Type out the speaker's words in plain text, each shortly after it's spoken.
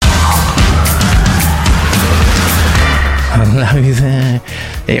Hello there.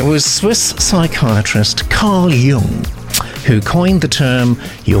 It was Swiss psychiatrist Carl Jung who coined the term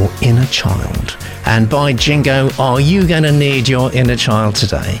your inner child. And by jingo, are you going to need your inner child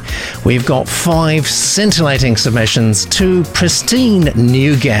today? We've got 5 scintillating submissions, 2 pristine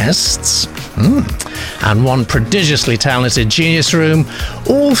new guests, and 1 prodigiously talented genius room,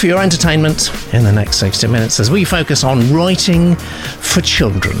 all for your entertainment in the next 60 minutes as we focus on writing for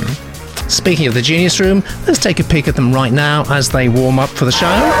children. Speaking of the Genius Room, let's take a peek at them right now as they warm up for the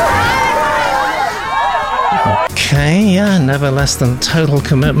show. Okay, never less than total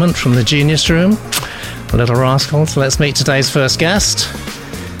commitment from the Genius Room. Little rascals. Let's meet today's first guest.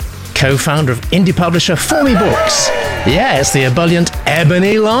 Co-founder of indie publisher Formy Books. Yeah, it's the ebullient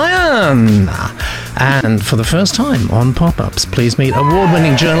Ebony Lion. And for the first time on Pop-Ups, please meet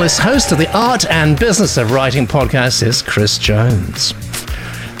award-winning journalist, host of the Art and Business of Writing podcast, is Chris Jones.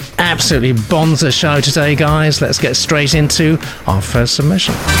 Absolutely bonza show today, guys. Let's get straight into our first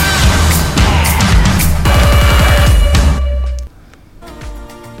submission.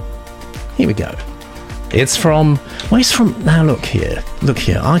 Here we go. It's from, now look here,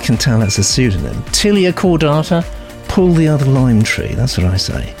 I can tell it's a pseudonym. Tilia cordata, pull the other lime tree, that's what I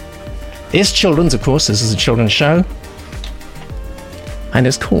say. It's children's, of course, this is a children's show. And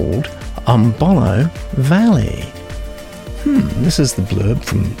it's called Umbolo Valley. This is the blurb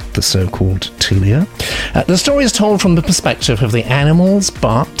from the so-called Tilia. The story is told from the perspective of the animals,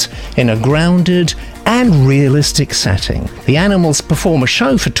 but in a grounded and realistic setting. The animals perform a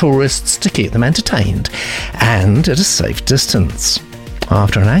show for tourists to keep them entertained, and at a safe distance.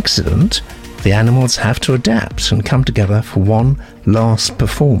 After an accident, the animals have to adapt and come together for one last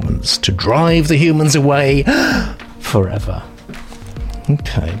performance to drive the humans away forever.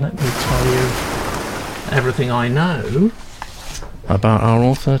 Okay, let me tell you everything I know about our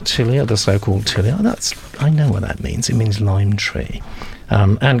author, Tilia, the so-called Tilia. I know what that means. It means lime tree.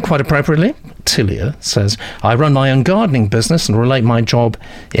 And quite appropriately, Tilia says, I run my own gardening business and relate my job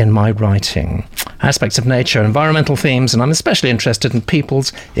in my writing. Aspects of nature, environmental themes, and I'm especially interested in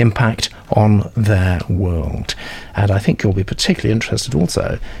people's impact on their world. And I think you'll be particularly interested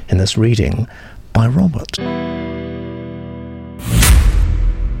also in this reading by Robert.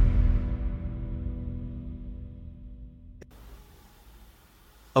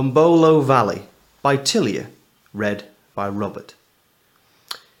 Umbolo Valley by Tilia, read by Robert.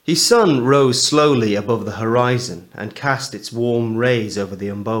 His sun rose slowly above the horizon and cast its warm rays over the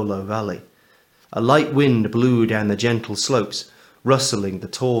Umbolo Valley. A light wind blew down the gentle slopes, rustling the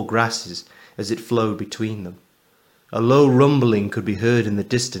tall grasses as it flowed between them. A low rumbling could be heard in the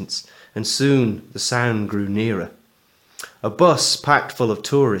distance, and soon the sound grew nearer. A bus packed full of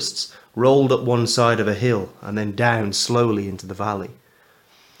tourists rolled up one side of a hill and then down slowly into the valley.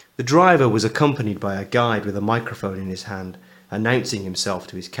 The driver was accompanied by a guide with a microphone in his hand, announcing himself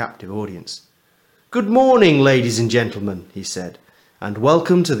to his captive audience. Good morning, ladies and gentlemen, he said, and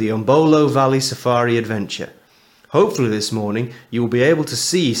welcome to the Umbolo Valley Safari Adventure. Hopefully this morning you will be able to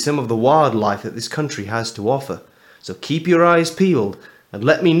see some of the wildlife that this country has to offer, so keep your eyes peeled and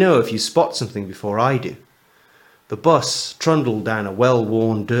let me know if you spot something before I do. The bus trundled down a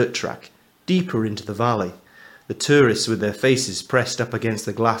well-worn dirt track, deeper into the valley, the tourists with their faces pressed up against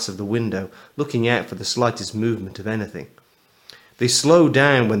the glass of the window, looking out for the slightest movement of anything. They slowed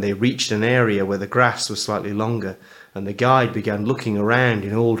down when they reached an area where the grass was slightly longer, and the guide began looking around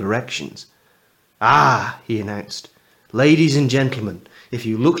in all directions. Ah, he announced, ladies and gentlemen, if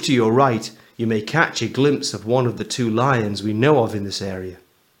you look to your right, you may catch a glimpse of one of the 2 lions we know of in this area.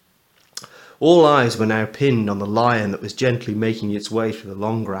 All eyes were now pinned on the lion that was gently making its way through the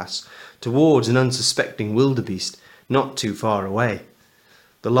long grass towards an unsuspecting wildebeest not too far away.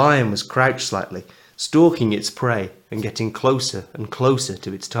 The lion was crouched slightly, stalking its prey and getting closer and closer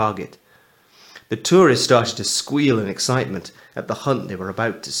to its target. The tourists started to squeal in excitement at the hunt they were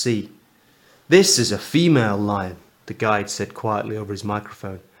about to see. This is a female lion, the guide said quietly over his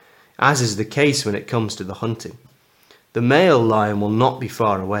microphone, as is the case when it comes to the hunting. The male lion will not be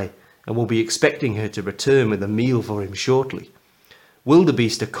far away and will be expecting her to return with a meal for him shortly.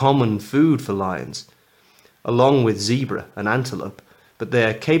 Wildebeest are common food for lions, along with zebra and antelope, but they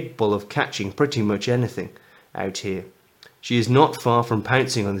are capable of catching pretty much anything out here. She is not far from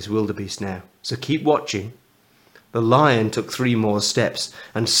pouncing on this wildebeest now, so keep watching. The lion took 3 more steps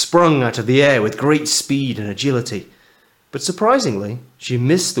and sprung out of the air with great speed and agility. But surprisingly, she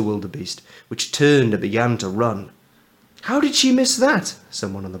missed the wildebeest, which turned and began to run. How did she miss that?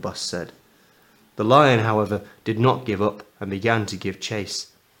 Someone on the bus said. The lion, however, did not give up and began to give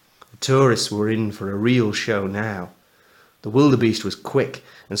chase. The tourists were in for a real show now. The wildebeest was quick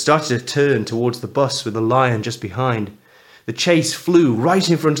and started to turn towards the bus with the lion just behind. The The chase flew right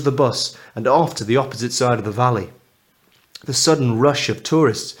in front of the bus and off to the opposite side of the valley. The sudden rush of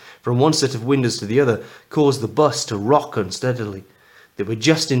tourists from one set of windows to the other caused the bus to rock unsteadily. They were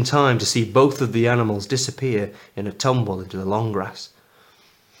just in time to see both of the animals disappear in a tumble into the long grass.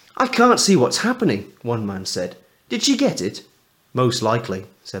 "I can't see what's happening," one man said. "Did she get it?" "Most likely,"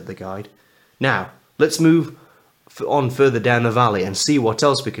 said the guide. "Now, let's move on further down the valley and see what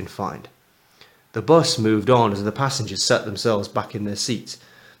else we can find." The bus moved on as the passengers sat themselves back in their seats,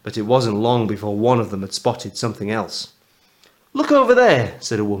 but it wasn't long before one of them had spotted something else. "Look over there,"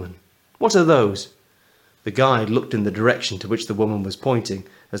 said a woman. "What are those?" The guide looked in the direction to which the woman was pointing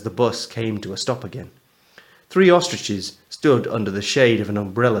as the bus came to a stop again. 3 ostriches stood under the shade of an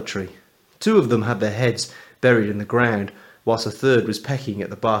umbrella tree. 2 of them had their heads buried in the ground, whilst a third was pecking at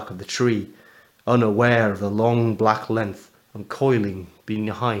the bark of the tree, unaware of the long black length uncoiling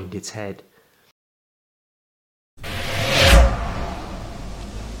behind its head.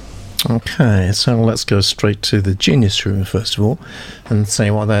 Okay, so let's go straight to the Genius Room first of all and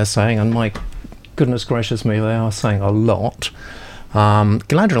see what they're saying. And my goodness gracious me, they are saying a lot.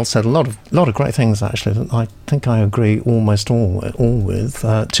 Galadriel said a lot of great things actually that I think I agree almost all with.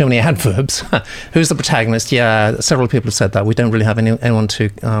 Too many adverbs. Who's the protagonist? Yeah, several people have said that. We don't really have anyone to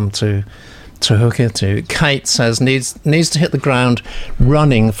hook into. Kate says needs to hit the ground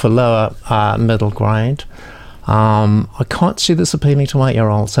running for lower middle grade. I can't see this appealing to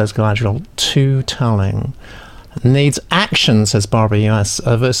 8-year-olds, says Galadriel. Too telling. Needs action, says Barbara US,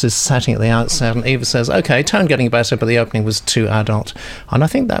 versus setting at the outset. And Eva says, okay, tone getting better, but the opening was too adult. And I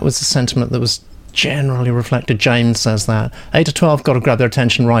think that was the sentiment that was generally reflected. James says that. 8 to 12, got to grab their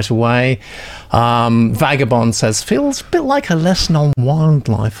attention right away. Vagabond says, feels a bit like a lesson on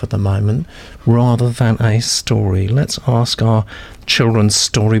wildlife at the moment, rather than a story. Let's ask our children's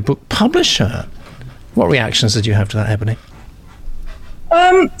storybook publisher. What reactions did you have to that, Ebony?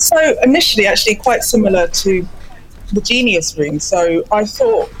 So initially, actually, quite similar to the Genius Room. So I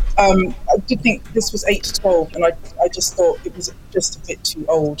thought, I did think this was 8 to 12, and I just thought it was just a bit too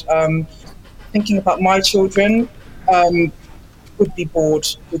old. Thinking about my children, would be bored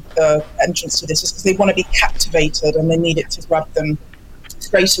with the entrance to this, just because they want to be captivated and they need it to grab them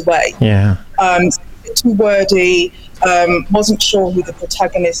straight away. Yeah. Too wordy. Wasn't sure who the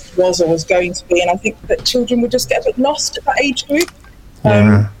protagonist was or was going to be, and I think that children would just get a bit lost at that age group.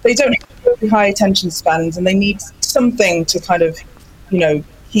 They don't have really high attention spans, and they need something to kind of,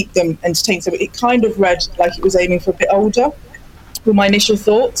 keep them entertained. So it kind of read like it was aiming for a bit older, were my initial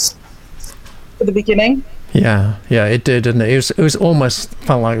thoughts for the beginning. Yeah, it did, didn't it? It was almost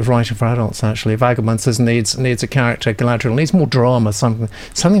felt like it was writing for adults, actually. Vagabond says needs a character. Galadriel needs more drama, something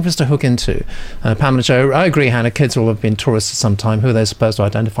for us to hook into. Pamela Jo, I agree, Hannah, kids will have been tourists for some time. Who are they supposed to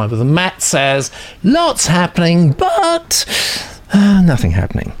identify with them? Matt says, lots happening, but nothing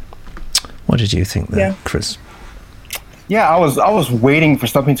happening. What did you think there, Chris? Yeah, I was waiting for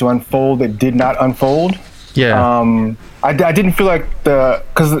something to unfold that did not unfold. Yeah. I didn't feel like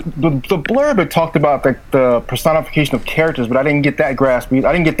because the blurb had talked about the personification of characters, but I didn't get that grasp. I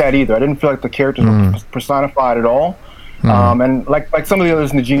didn't get that either. I didn't feel like the characters were personified at all. And like some of the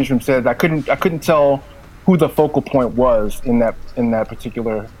others in the Genius Room said, I couldn't tell who the focal point was in that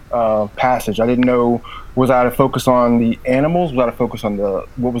particular passage. I didn't know, was I to focus on the animals? Was I to focus on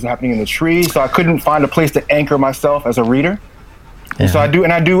what was happening in the tree? So I couldn't find a place to anchor myself as a reader. Yeah. So I do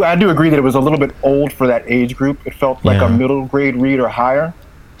agree that it was a little bit old for that age group. It felt like a middle grade read or higher.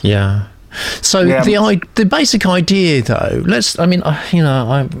 Yeah. So the basic idea, though,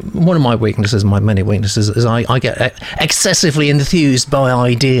 one of my weaknesses, my many weaknesses, is I get excessively enthused by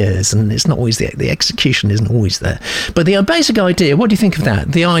ideas, and it's not always the execution isn't always there. But the basic idea, what do you think of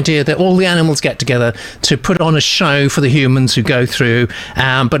that? The idea that all the animals get together to put on a show for the humans who go through,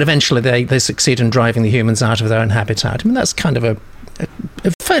 but eventually they succeed in driving the humans out of their own habitat. I mean, that's kind of a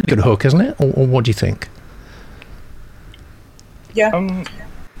fairly good hook, isn't it? Or what do you think? Yeah.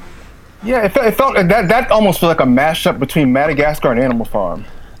 Yeah, it felt that almost felt like a mashup between Madagascar and Animal Farm.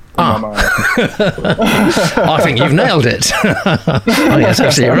 I think you've nailed it. Oh, yes,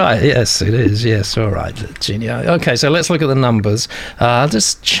 absolutely right. Yes, it is. Yes, all right, Genia. Okay, so let's look at the numbers. I'll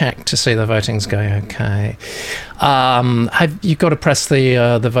just check to see the voting's going okay. Have you got to press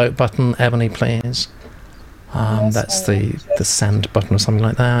the vote button, Ebony, please? That's the send button or something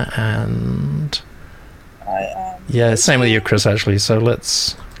like that. And yeah, same with you, Chris. Actually, so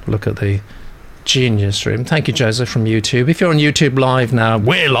let's look at the Genius Room. Thank you, Joseph, from YouTube. If you're on YouTube live now,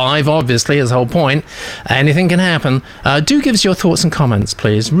 we're live, obviously, is the whole point. Anything can happen. Do give us your thoughts and comments,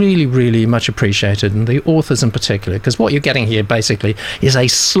 please. Really, really much appreciated, and the authors in particular, because what you're getting here, basically, is a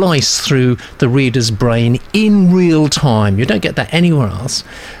slice through the reader's brain in real time. You don't get that anywhere else.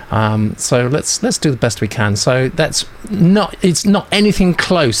 So let's do the best we can. So it's not anything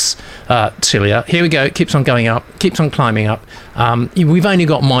close, Tilia. Here we go. It keeps on going up, keeps on climbing up. We've only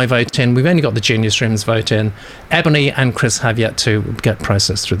got my vote in. We've only got the Genius Room's vote in. Ebony and Chris have yet to get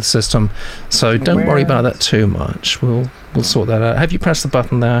processed through the system. So don't worry about that too much. We'll sort that out. Have you pressed the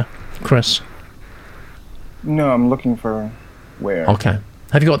button there, Chris? No, I'm looking for where. Okay.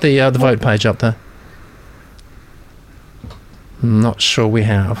 Have you got the vote page up there? Not sure we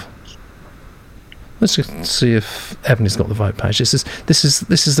have. Let's just see if Ebony's got the vote page. This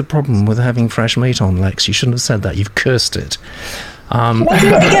is the problem with having fresh meat on, Lex. You shouldn't have said that. You've cursed it.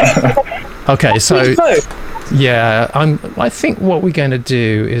 Okay, so yeah, I think what we're going to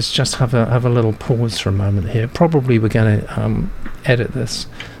do is just have a little pause for a moment here. Probably we're going to edit this.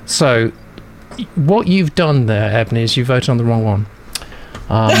 So what you've done there, Ebony, is you voted on the wrong one.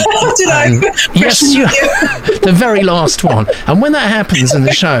 Did I? Yes, the very last one. And when that happens in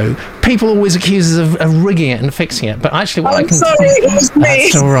the show, people always accuse us of rigging it and fixing it. But actually, I'm sorry, it was me.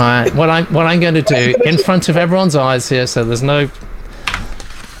 That's all right. What I'm going to do in front of everyone's eyes here, so there's no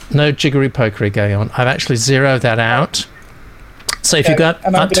jiggery pokery going on. I've actually zeroed that out. So if you go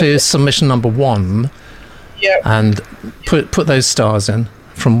up to submission number 1, and put those stars in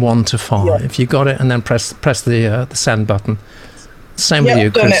from 1 to 5. If you got it, and then press the send button. Same with you,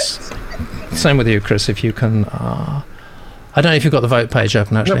 Chris. Same with you, Chris. If you can, I don't know if you've got the vote page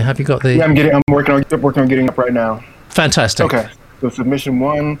open. Actually, have you got the? Yeah, I'm working on getting up right now. Fantastic. Okay, so submission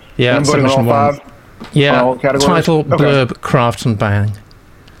 1. Yeah, I'm submission 1. 5. Yeah, title, blurb, craft, and bang.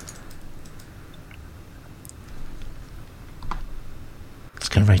 It's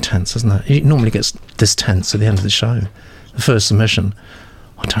getting very tense, isn't it? It normally gets this tense at the end of the show. The first submission.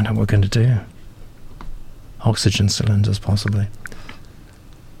 I don't know what we're going to do. Oxygen cylinders, possibly.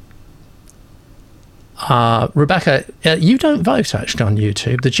 Rebecca, you don't vote actually on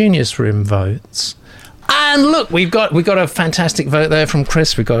YouTube. The Genius Room votes. And look, we've got a fantastic vote there from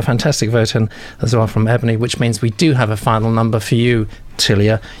Chris. We've got a fantastic vote in as well from Ebony, which means we do have a final number for you,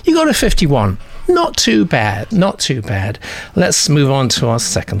 Tilia. You got a 51. Not too bad. Not too bad. Let's move on to our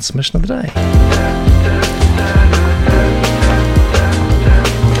second submission of the day.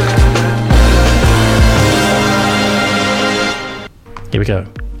 Here we go.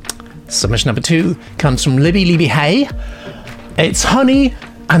 Submission number 2 comes from Libby Hay. It's Honey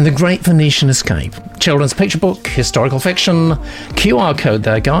and the Great Venetian Escape. Children's picture book, historical fiction, QR code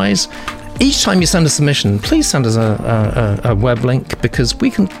there, guys. Each time you send a submission, please send us a web link, because we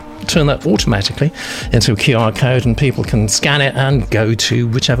can turn that automatically into a QR code and people can scan it and go to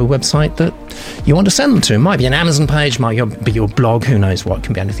whichever website that you want to send them to. It might be an Amazon page, might be your blog, who knows what, it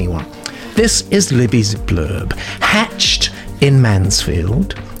can be anything you want. This is Libby's blurb. Hatched in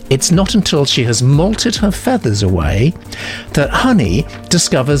Mansfield, it's not until she has molted her feathers away that Honey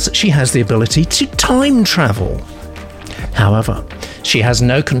discovers she has the ability to time travel. However, she has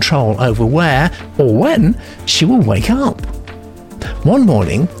no control over where or when she will wake up. One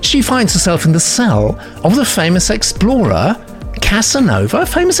morning, she finds herself in the cell of the famous explorer Casanova.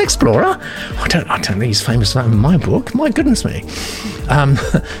 Famous explorer? I don't think he's famous in my book. My goodness me.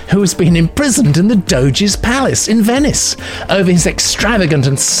 Who has been imprisoned in the Doge's palace in Venice over his extravagant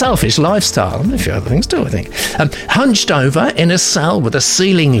and selfish lifestyle, and a few other things too, I think. Hunched over in a cell with a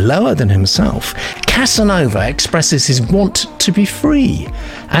ceiling lower than himself, Casanova expresses his want to be free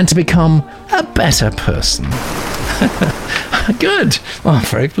and to become a better person. Good. Well, I'm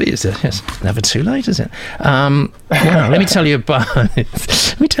very pleased. Yes, never too late, is it? Let me tell you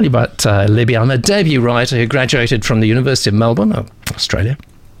about Libby. I'm a debut writer who graduated from the University of Melbourne, Australia,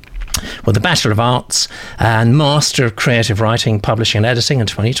 with a Bachelor of Arts and Master of Creative Writing, Publishing and Editing in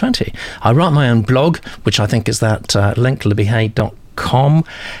 2020. I write my own blog, which I think is that link, libbyhay.com,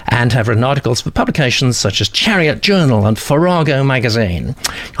 and have written articles for publications such as Chariot Journal and Farrago magazine.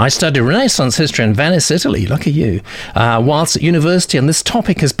 I studied Renaissance history in Venice, Italy, lucky you, whilst at university, and this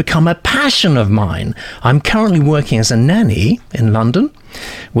topic has become a passion of mine. I'm currently working as a nanny in London,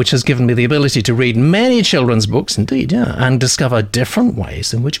 which has given me the ability to read many children's books, indeed, and discover different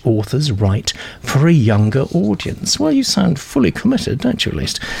ways in which authors write for a younger audience. Well, you sound fully committed, don't you, at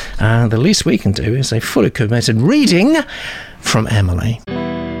least? The least we can do is a fully committed reading from Emily.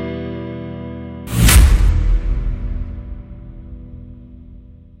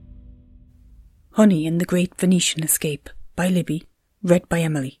 Honey and the Great Venetian Escape by Libby, read by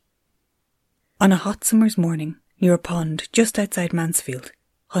Emily. On a hot summer's morning, near a pond just outside Mansfield,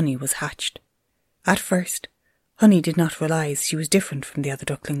 Honey was hatched. At first, Honey did not realise she was different from the other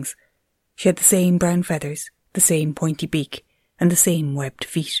ducklings. She had the same brown feathers, the same pointy beak, and the same webbed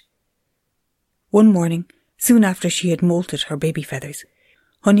feet. One morning, soon after she had moulted her baby feathers,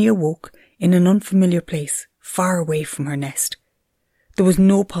 Honey awoke in an unfamiliar place, far away from her nest. There was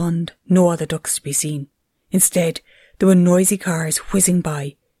no pond, no other ducks to be seen. Instead, there were noisy cars whizzing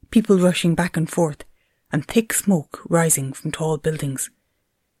by, people rushing back and forth, and thick smoke rising from tall buildings.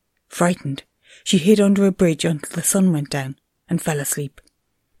 Frightened, she hid under a bridge until the sun went down and fell asleep.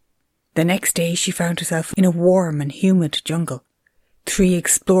 The next day she found herself in a warm and humid jungle. 3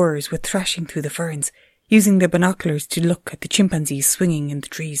 explorers were thrashing through the ferns, using their binoculars to look at the chimpanzees swinging in the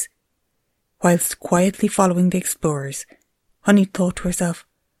trees. Whilst quietly following the explorers, Honey thought to herself,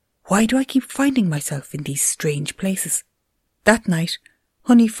 "Why do I keep finding myself in these strange places?" That night,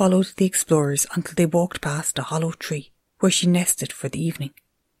 Honey followed the explorers until they walked past a hollow tree, where she nested for the evening.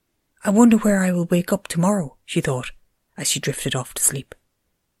 "I wonder where I will wake up tomorrow," she thought, as she drifted off to sleep.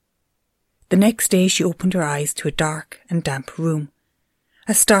 The next day she opened her eyes to a dark and damp room.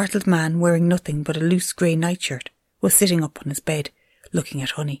 A startled man wearing nothing but a loose grey nightshirt was sitting up on his bed, looking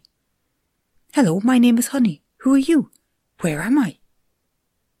at Honey. "Hello, my name is Honey. Who are you? Where am I?"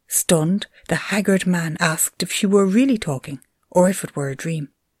 Stunned, the haggard man asked if she were really talking, or if it were a dream.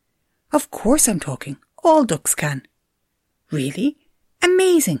 "Of course I'm talking. All ducks can." "Really?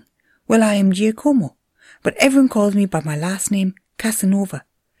 Amazing. Well, I am Giacomo, but everyone calls me by my last name, Casanova.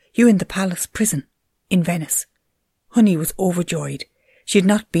 You're in the palace prison, in Venice." Honey was overjoyed. She had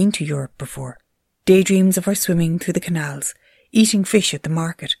not been to Europe before. Daydreams of her swimming through the canals, eating fish at the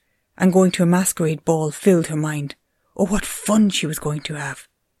market, and going to a masquerade ball filled her mind. Oh, what fun she was going to have.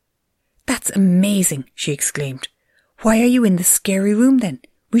 "That's amazing," she exclaimed. "Why are you in the scary room then?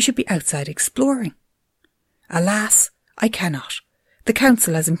 We should be outside exploring." "Alas, I cannot. The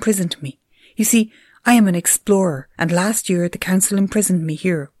council has imprisoned me. You see, I am an explorer, and last year the council imprisoned me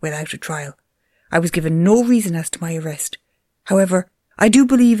here without a trial. I was given no reason as to my arrest. However, I do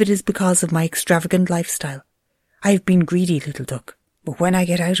believe it is because of my extravagant lifestyle. I have been greedy, little duck, but when I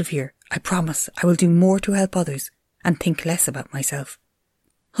get out of here, I promise I will do more to help others and think less about myself."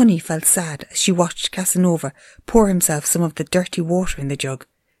 Honey felt sad as she watched Casanova pour himself some of the dirty water in the jug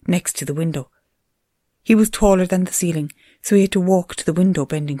next to the window. He was taller than the ceiling, so he had to walk to the window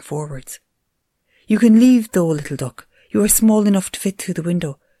bending forwards. "You can leave though, little duck. You are small enough to fit through the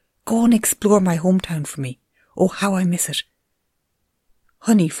window. Go and explore my hometown for me. Oh, how I miss it."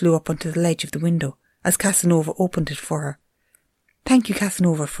 Honey flew up onto the ledge of the window as Casanova opened it for her. "Thank you,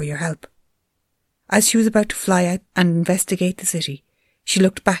 Casanova, for your help." As she was about to fly out and investigate the city, she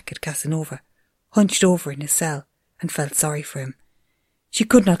looked back at Casanova, hunched over in his cell, and felt sorry for him. She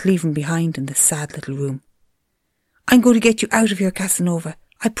could not leave him behind in this sad little room. "I'm going to get you out of here, Casanova.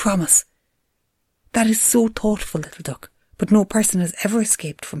 I promise." "That is so thoughtful, little duck, but no person has ever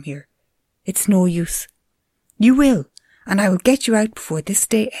escaped from here. It's no use." "You will, and I will get you out before this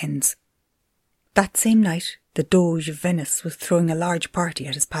day ends." That same night, the Doge of Venice was throwing a large party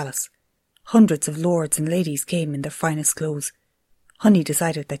at his palace. Hundreds of lords and ladies came in their finest clothes. Honey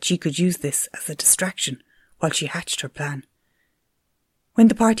decided that she could use this as a distraction while she hatched her plan. When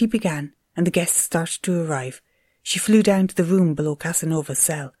the party began and the guests started to arrive, she flew down to the room below Casanova's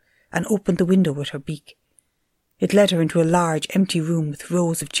cell and opened the window with her beak. It led her into a large empty room with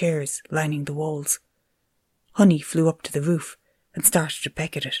rows of chairs lining the walls. Honey flew up to the roof and started to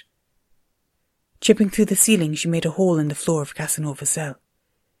peck at it. Chipping through the ceiling, she made a hole in the floor of Casanova's cell.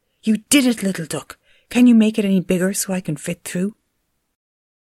 "You did it, little duck. Can you make it any bigger so I can fit through?"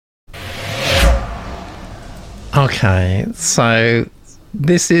 Okay, so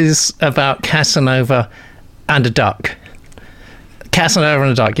this is about Casanova and a duck. Casanova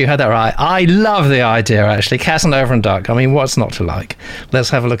and a duck, you had that right. I love the idea, actually. Casanova and a duck. I mean, what's not to like? Let's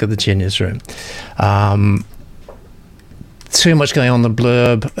have a look at the Genius Room. Too much going on in the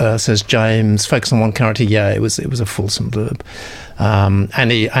blurb, says James. Focus on one character. Yeah, it was a fulsome blurb.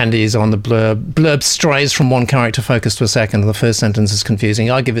 Andy's on the blurb. Blurb strays from one character focus to a second. The first sentence is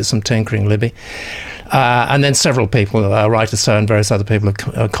confusing. I give it some tinkering, Libby. And then several people, Writer So and various other people,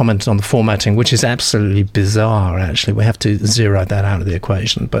 have commented on the formatting, which is absolutely bizarre, actually. We have to zero that out of the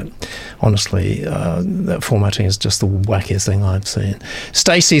equation. But honestly, that formatting is just the wackiest thing I've seen.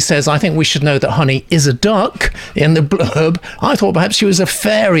 Stacey says, I think we should know that Honey is a duck in the blurb. I thought perhaps she was a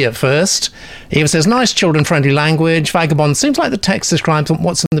fairy at first. Eva says, nice children-friendly language. Vagabond, seems like the text describes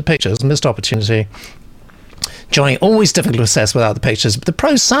what's in the pictures. Missed opportunity. Johnny, always difficult to assess without the pictures, but the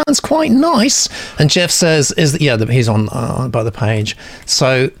prose sounds quite nice. And Jeff says, he's on by the page.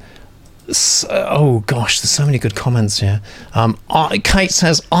 So oh gosh, there's so many good comments here. Kate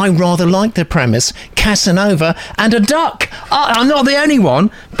says, I rather like the premise, Casanova and a duck. I'm not the only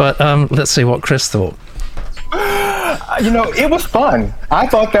one, but let's see what Chris thought. It was fun. I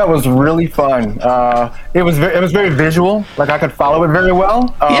thought that was really fun. It was very visual. Like, I could follow it very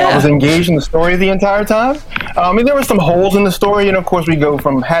well. I was engaged in the story the entire time. There were some holes in the story, and of course we go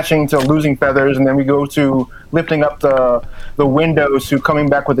from hatching to losing feathers, and then we go to lifting up the windows to coming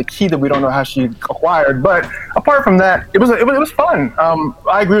back with a key that we don't know how she acquired. But apart from that, it was fun.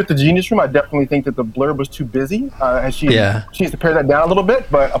 I agree with the Genius Room. I definitely think that the blurb was too busy. She needs to pare that down a little bit.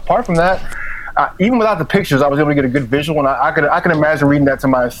 But apart from that, even without the pictures, I was able to get a good visual, and I can imagine reading that to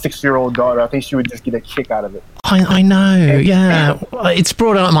my 6-year-old daughter. I think she would just get a kick out of it. I know, yeah. It's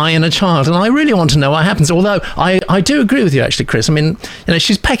brought out my inner child, and I really want to know what happens. Although I do agree with you, actually, Chris. I mean,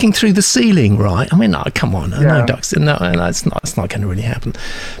 she's pecking through the ceiling, right? I mean, come on, no ducks. No, it's not going to really happen.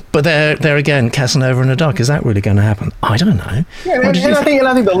 But there again, Casanova and a duck. Is that really going to happen? I don't know. Yeah, and I think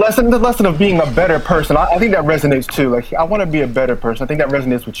the lesson of being a better person, I think that resonates too. Like, I want to be a better person. I think that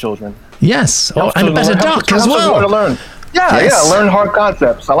resonates with children. Yes, and a better duck as well. To learn. Learn hard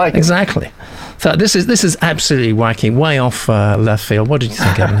concepts. I like it. Exactly. So this is absolutely wacky, way off left field. What did you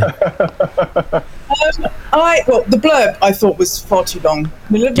think, Emily? The blurb I thought was far too long.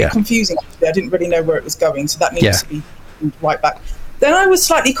 A little bit confusing, actually. I didn't really know where it was going, so that needs to be right back. Then I was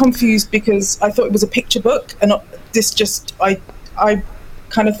slightly confused because I thought it was a picture book, and I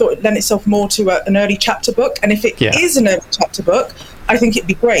kind of thought it lent itself more to an early chapter book. And if it is an early chapter book, I think it'd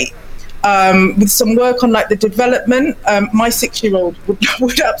be great. With some work on like the development, my 6-year-old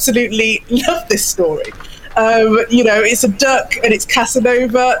would absolutely love this story. It's a duck and it's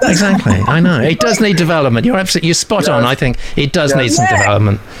Casanova. Exactly, I know. It does need development. You're spot on. I think it does need some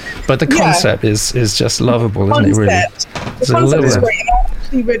development, but the concept is just lovable, isn't it? Really, the concept is great, and I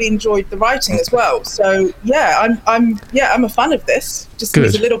actually really enjoyed the writing as well. So I'm a fan of this. Just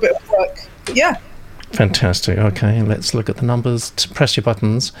needs a little bit of work. But fantastic. Okay, let's look at the numbers. Press your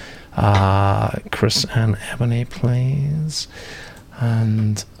buttons, Chris and Ebony, please.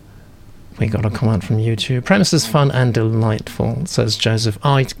 And we got a comment from YouTube. Premise is fun and delightful, says Joseph.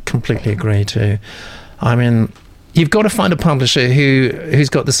 I completely agree too. I mean, you've got to find a publisher who's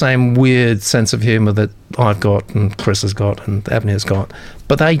got the same weird sense of humour that I've got and Chris has got and Ebony has got.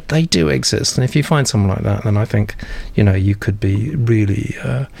 But they do exist, and if you find someone like that, then I think you could be really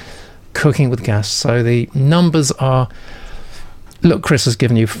cooking with gas. So the numbers are. Look, Chris has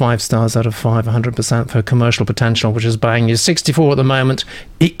given you 5 stars out of 5, 100% for commercial potential, which is bang. You're 64 at the moment.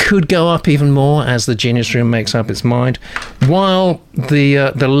 It could go up even more as the Genius Room makes up its mind. While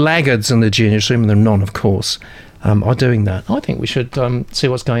the laggards in the Genius Room, and they're none, of course, are doing that. I think we should see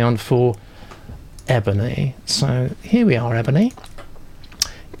what's going on for Ebony. So here we are, Ebony.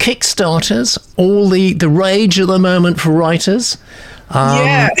 Kickstarters, all the rage at the moment for writers.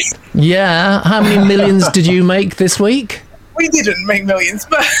 How many millions did you make this week? We didn't make millions,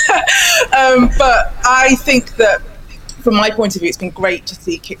 but I think that from my point of view, it's been great to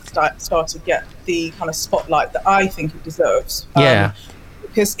see Kickstarter get the kind of spotlight that I think it deserves.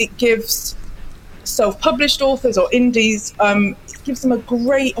 Because it gives self-published authors or indies, it gives them a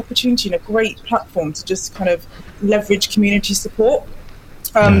great opportunity and a great platform to just kind of leverage community support.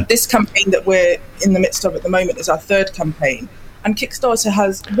 This campaign that we're in the midst of at the moment is our 3rd campaign. And Kickstarter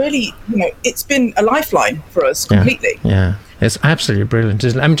has really, it's been a lifeline for us completely. Yeah, it's absolutely brilliant,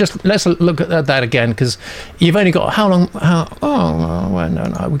 isn't it? I mean, just let's look at that again, because you've only got how long?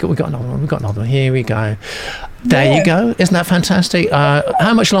 We got another one. We got another one. Here we go. There you go. Isn't that fantastic?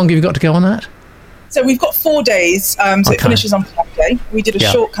 How much longer have you got to go on that? So we've got 4 days, so it finishes on Friday. We did a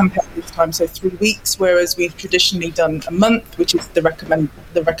short campaign this time, so 3 weeks, whereas we've traditionally done a month, which is the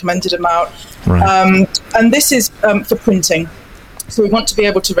recommended amount. Right. And this is for printing. So we want to be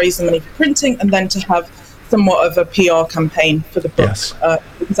able to raise the money for printing and then to have somewhat of a PR campaign for the book. Yes.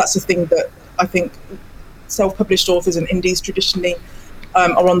 Because that's the thing that I think self-published authors and indies traditionally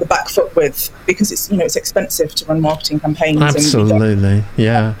are on the back foot with, because it's expensive to run marketing campaigns. Absolutely,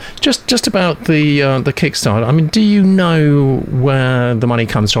 yeah. Just about the Kickstarter. I mean, do you know where the money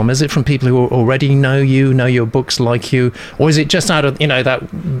comes from? Is it from people who already know your books, like you, or is it just out of that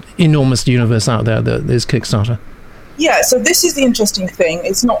enormous universe out there that is Kickstarter? Yeah, so this is the interesting thing.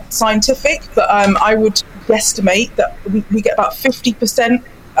 It's not scientific, but I would guesstimate that we get about 50%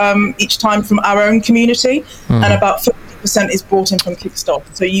 each time from our own community, and about 50% is brought in from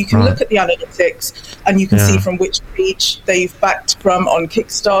Kickstarter. So you can look at the analytics and you can see from which page they've backed from on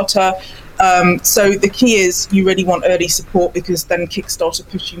Kickstarter. So the key is you really want early support, because then Kickstarter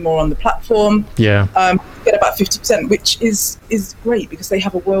push you more on the platform. Yeah. You get about 50%, which is great because they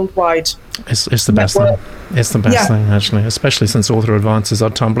have a worldwide. It's the best thing. It's the best thing, actually, especially since author advances are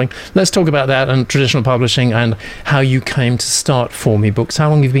tumbling. Let's talk about that and traditional publishing and how you came to start For Me Books. How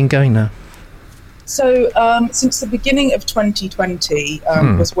long have you been going now? So since the beginning of 2020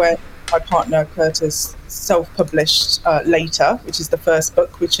 was when my partner Curtis self-published Later, which is the first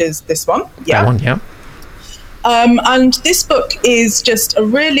book, which is this one. That one, yeah. And this book is just a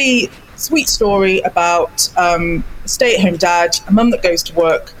really sweet story about a stay-at-home dad, a mum that goes to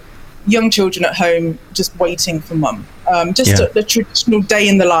work, young children at home just waiting for mum. The traditional day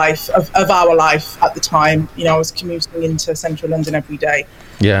in the life of our life at the time. You know, I was commuting into central London every day.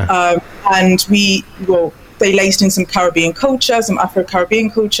 Yeah. And they laced in some Caribbean culture, some Afro-Caribbean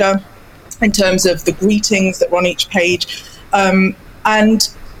culture, in terms of the greetings that were on each page. And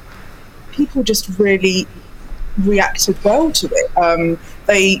people just really reacted well to it.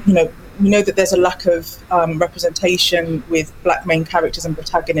 We know that there's a lack of representation with black main characters and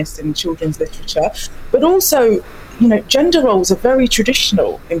protagonists in children's literature, but also, gender roles are very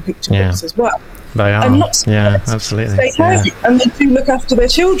traditional in picture books as well. They are. And Absolutely. And they do look after their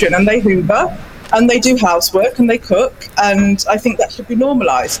children, and they hoover, and they do housework, and they cook, and I think that should be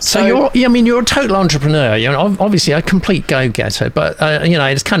normalised. So you're a total entrepreneur. You're obviously a complete go-getter, but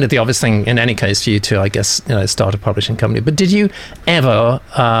it's kind of the obvious thing in any case for you to, I guess, start a publishing company. But did you ever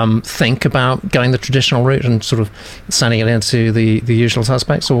think about going the traditional route and sort of sending it into the usual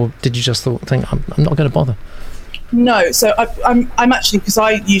suspects, or did you just think, I'm not going to bother? No, so I'm actually, because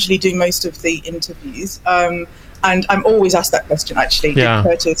I usually do most of the interviews, and I'm always asked that question, actually. Did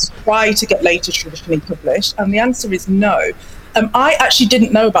Curtis try to get Later traditionally published? And the answer is no. I actually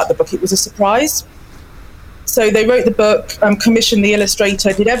didn't know about the book. It was a surprise. So they wrote the book, commissioned the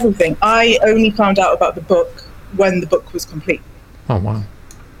illustrator, did everything. I only found out about the book when the book was complete. Oh, wow.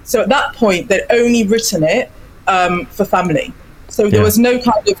 So at that point, they'd only written it for family. So there was no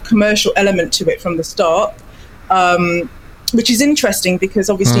kind of commercial element to it from the start, which is interesting because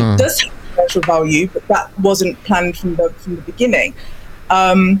obviously it does have commercial value, but that wasn't planned from the beginning.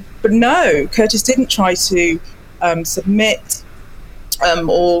 But no, Curtis didn't try to submit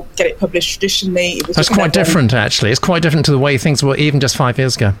or get it published traditionally. That's quite different, actually. It's quite different to the way things were even just 5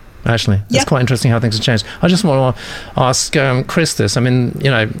 years ago. Actually, it's quite interesting how things have changed. I just want to ask Chris this. I mean,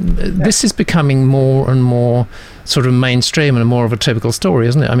 this is becoming more and more sort of mainstream and more of a typical story,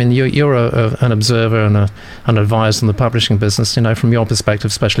 isn't it? I mean, you're an observer and an advisor in the publishing business, from your perspective,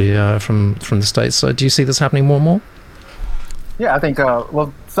 especially from the States. So do you see this happening more and more? Yeah, I think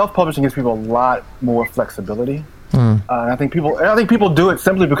self-publishing gives people a lot more flexibility. I think people do it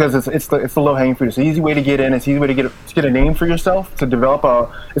simply because it's the low-hanging fruit. It's an easy way to get in. It's an easy way to get a name for yourself, to develop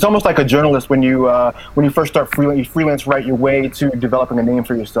it's almost like a journalist when you first start freelance write your way to developing a name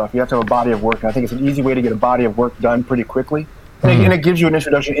for yourself. You have to have a body of work, and I think it's an easy way to get a body of work done pretty quickly. And it gives you an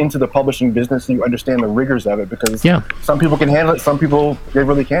introduction into the publishing business, so you understand the rigors of it, because some people can handle it, some people they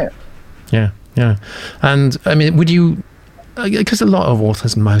really can't. Yeah. And I mean, would you? Because a lot of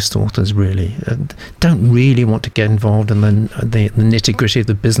authors, most authors really, don't really want to get involved in the nitty-gritty of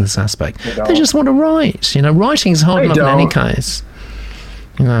the business aspect. They just want to write. Writing is hard enough in any case.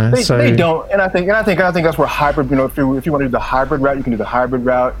 They don't, and I think that's where hybrid. If you want to do the hybrid route, you can do the hybrid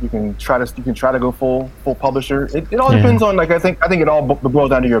route. You can try to go full publisher. It all depends on, I think it all boils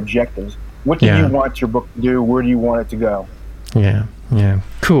down to your objectives. What do you want your book to do? Where do you want it to go? Yeah.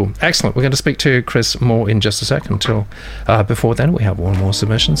 Cool. Excellent. We're going to speak to Chris more in just a second. Until before then, we have one more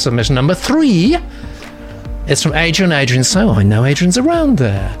submission. Submission number 3. It's from Adrian. Adrian, so I know Adrian's around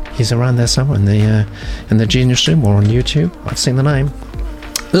there. He's around there somewhere in the Genius Room or on YouTube. I've seen the name.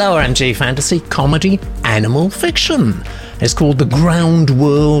 Lower MG fantasy, comedy, animal fiction. It's called The Ground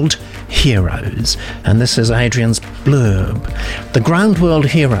World Heroes, and this is Adrian's blurb. The Ground World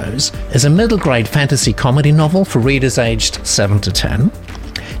Heroes is a middle-grade fantasy comedy novel for readers aged 7 to 10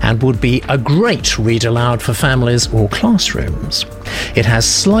 and would be a great read aloud for families or classrooms. It has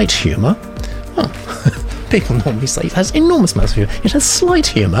slight humour. People normally say it has enormous amounts of humour. It has slight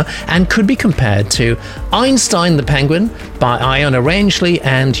humour and could be compared to Einstein the Penguin by Iona Rangeley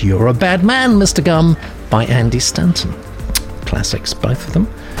and You're a Bad Man, Mr. Gum by Andy Stanton. Classics, both of them.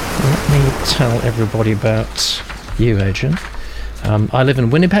 Let me tell everybody about you, Adrian. I live in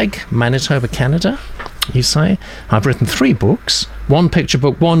Winnipeg, Manitoba, Canada, you say. I've written 3 books, 1 picture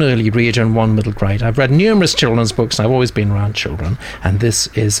book, 1 early reader, and 1 middle grade. I've read numerous children's books, and I've always been around children. And this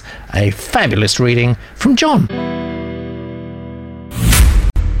is a fabulous reading from John.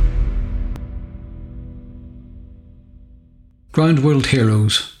 Ground World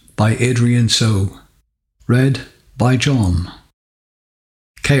Heroes by Adrian So. Read by John.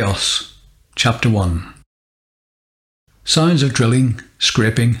 Chaos, Chapter 1. Sounds of drilling,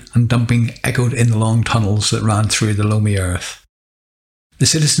 scraping and dumping echoed in the long tunnels that ran through the loamy earth. The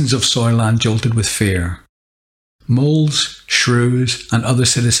citizens of Soilland jolted with fear. Moles, shrews and other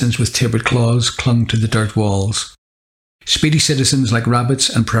citizens with tapered claws clung to the dirt walls. Speedy citizens like rabbits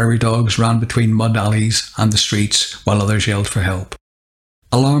and prairie dogs ran between mud alleys and the streets while others yelled for help.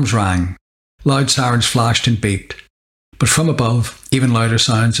 Alarms rang. Loud sirens flashed and beeped. But from above, even louder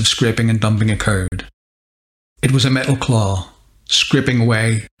sounds of scraping and dumping occurred. It was a metal claw, scraping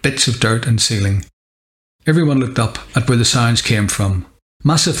away bits of dirt and ceiling. Everyone looked up at where the sounds came from.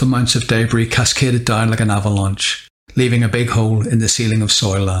 Massive amounts of debris cascaded down like an avalanche, leaving a big hole in the ceiling of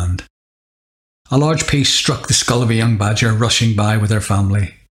Soilland. A large piece struck the skull of a young badger rushing by with her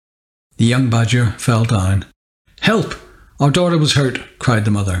family. The young badger fell down. "Help! Our daughter was hurt," cried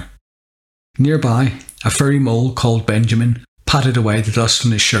the mother. Nearby, a furry mole called Benjamin patted away the dust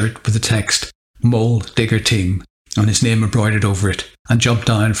on his shirt with the text, "Mole Digger Team," and his name embroidered over it, and jumped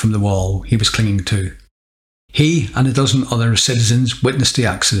down from the wall he was clinging to. He and a dozen other citizens witnessed the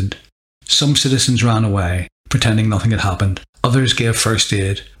accident. Some citizens ran away, pretending nothing had happened. Others gave first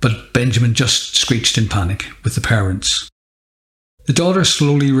aid, but Benjamin just screeched in panic with the parents. The daughter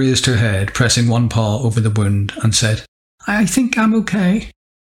slowly raised her head, pressing one paw over the wound, and said, "I think I'm okay."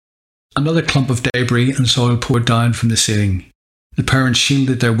 Another clump of debris and soil poured down from the ceiling. The parents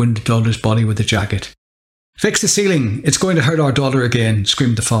shielded their wounded daughter's body with a jacket. "Fix the ceiling! It's going to hurt our daughter again,"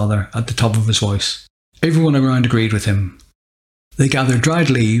 screamed the father at the top of his voice. Everyone around agreed with him. They gathered dried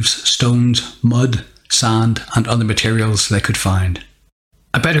leaves, stones, mud, sand and other materials they could find.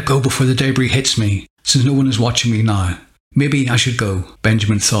 "I better go before the debris hits me, since no one is watching me now. Maybe I should go,"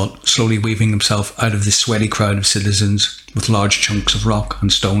 Benjamin thought, slowly weaving himself out of the sweaty crowd of citizens with large chunks of rock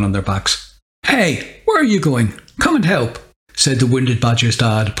and stone on their backs. "Hey, where are you going? Come and help," said the wounded badger's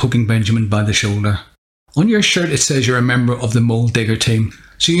dad, poking Benjamin by the shoulder. "On your shirt it says you're a member of the Mole Digger Team,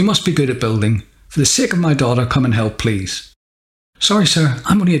 so you must be good at building. For the sake of my daughter, come and help, please." "Sorry, sir,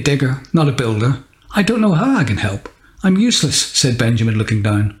 I'm only a digger, not a builder. I don't know how I can help. I'm useless," said Benjamin, looking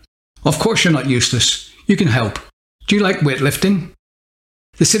down. "Of course you're not useless. You can help. Do you like weightlifting?"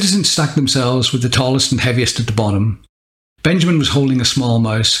 The citizens stacked themselves with the tallest and heaviest at the bottom. Benjamin was holding a small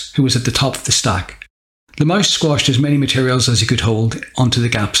mouse, who was at the top of the stack. The mouse squashed as many materials as he could hold onto the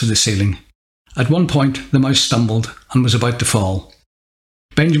gaps of the ceiling. At one point, the mouse stumbled and was about to fall.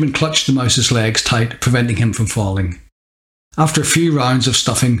 Benjamin clutched the mouse's legs tight, preventing him from falling. After a few rounds of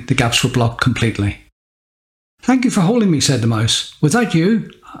stuffing, the gaps were blocked completely. "Thank you for holding me," said the mouse. "Without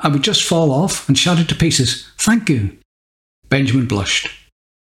you, I would just fall off and shatter to pieces. Thank you." Benjamin blushed.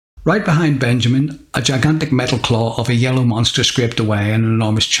 Right behind Benjamin, a gigantic metal claw of a yellow monster scraped away an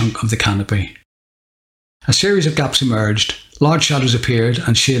enormous chunk of the canopy. A series of gaps emerged, large shadows appeared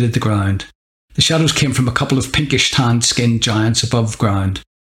and shaded the ground. The shadows came from a couple of pinkish tanned-skinned giants above ground.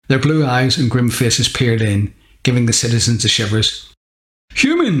 Their blue eyes and grim faces peered in, giving the citizens the shivers.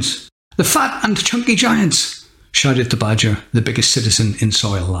 "Humans! The fat and chunky giants!" shouted the badger, the biggest citizen in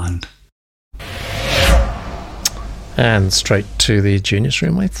Soilland. And straight to the Genius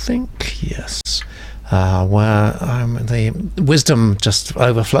Room, I think. Yes. Where the wisdom just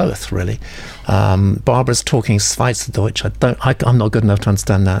overfloweth, really. Barbara's talking Schweizerdeutsch. I'm not good enough to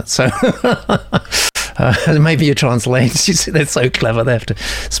understand that. So maybe you translate. You see, they're so clever. They have to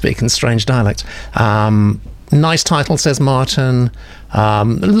speak in strange dialects. Nice title, says Martin. A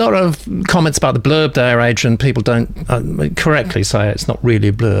lot of comments about the blurb there, Adrian. People don't correctly say it's not really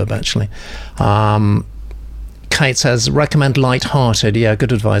a blurb, actually. Kate says, recommend light-hearted. Yeah,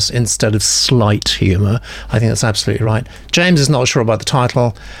 good advice, instead of slight humour. I think that's absolutely right. James is not sure about the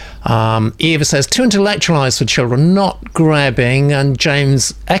title. Eva says, too intellectualised for children, not grabbing. And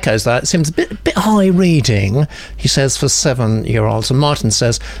James echoes that. It seems a bit high reading, he says, for 7-year-olds. And Martin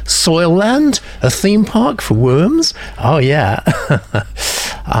says, Soilland, a theme park for worms? Oh, yeah.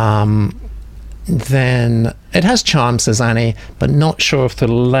 Then it has charm, says Annie, but not sure if the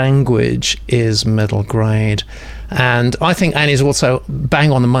language is middle grade. And I think Annie's also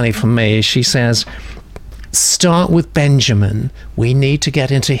bang on the money for me. She says, start with Benjamin. We need to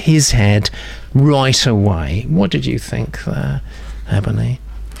get into his head right away. What did you think there, Ebony?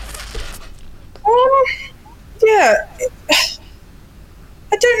 Yeah,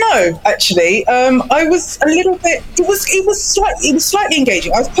 I don't know, actually. I was a little bit, it was slightly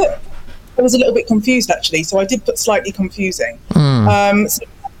engaging. I was a little bit confused, actually, so I did put slightly confusing. So I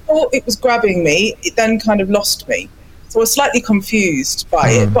thought it was grabbing me, it then kind of lost me. So I was slightly confused by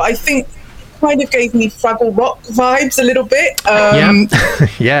it, but I think kind of gave me Fraggle Rock vibes a little bit.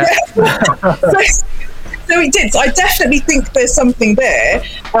 Yeah. So it did. I definitely think there's something there.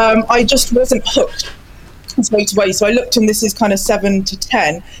 I just wasn't hooked straight away. So I looked, and this is kind of 7 to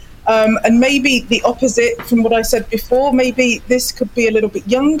 10. And maybe the opposite from what I said before. Maybe this could be a little bit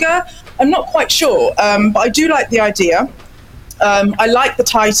younger. I'm not quite sure, but I do like the idea. I like the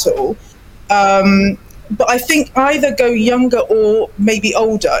title. But I think either go younger or maybe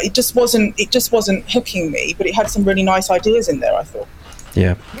older. It just wasn't hooking me, but it had some really nice ideas in there, I thought.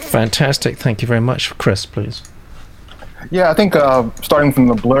 Yeah, fantastic. Thank you very much. Chris, please. Yeah, I think starting from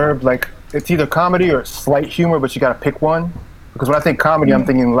the blurb, like it's either comedy or slight humor, but you got to pick one. Because when I think comedy, I'm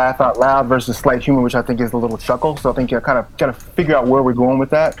thinking laugh out loud versus slight humor, which I think is a little chuckle. So I think you kind of got to figure out where we're going with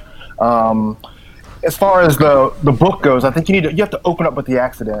that. As far as the book goes, I think you have to open up with the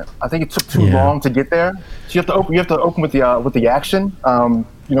accident. I think it took too long to get there. So you have to open with the action.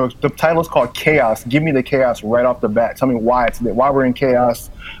 The title is called Chaos. Give me the chaos right off the bat. Tell me why it's there, why we're in chaos.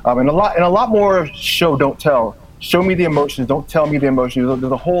 And a lot more show, don't tell. Show me the emotions, don't tell me the emotions.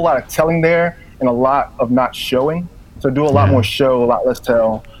 There's a whole lot of telling there and a lot of not showing. So do a lot more show, a lot less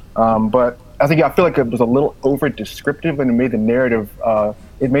tell. But I feel like it was a little over descriptive, and it made the narrative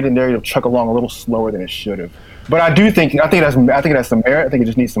chug along a little slower than it should have. But I think it has some merit. I think it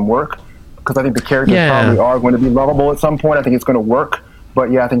just needs some work, because I think the characters probably are going to be lovable at some point. I think it's going to work. But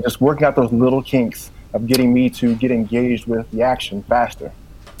yeah, I think just working out those little kinks of getting me to get engaged with the action faster.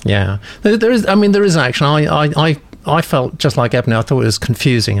 Yeah, there is action. I felt just like Ebony. I thought it was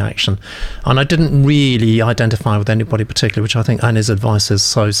confusing action, and I didn't really identify with anybody particularly, which I think Annie's advice is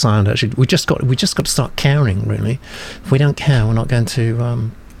so sound. Actually, we just got to start caring. Really, if we don't care, we're not going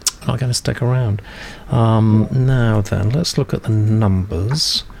to stick around. Now then, let's look at the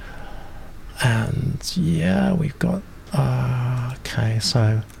numbers, and yeah, we've got. Okay,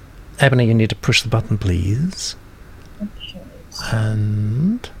 so Ebony, you need to push the button, please. Okay.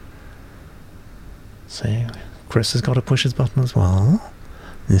 And see, Chris has got to push his button as well.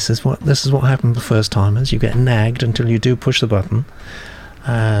 This is what happened the first timers. You get nagged until you do push the button,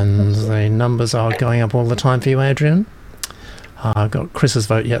 and the numbers are going up all the time for you, Adrian. I've got Chris's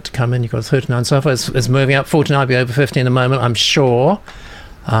vote yet to come in. You've got 39 so far. It's moving up. 49 will be over 50 in a moment, I'm sure.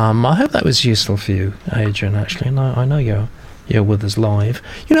 I hope that was useful for you, Adrian, actually. No, I know you're with us live.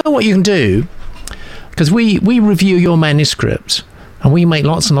 You know what you can do? Because we review your manuscript, and we make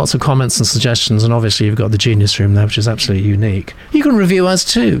lots and lots of comments and suggestions, and obviously you've got the Genius Room there, which is absolutely unique. You can review us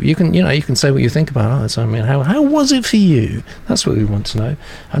too. You can say what you think about us. I mean, how was it for you? That's what we want to know.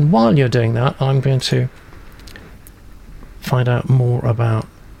 And while you're doing that, I'm going to find out more about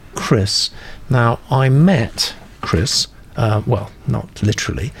Chris. Now, I met Chris, well, not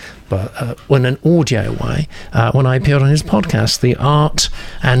literally, but in an audio way, when I appeared on his podcast, The Art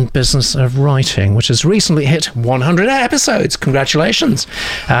and Business of Writing, which has recently hit 100 episodes. Congratulations.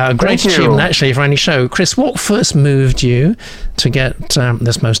 Great achievement, actually, for any show. Chris, what first moved you to get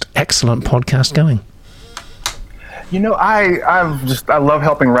this most excellent podcast going? I love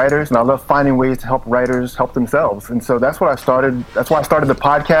helping writers, and I love finding ways to help writers help themselves. And so that's what I started. That's why I started the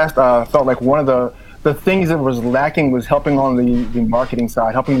podcast. I felt like one of the things that was lacking was helping on the marketing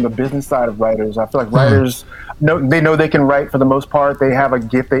side, helping the business side of writers. I feel like writers know they can write for the most part. They have a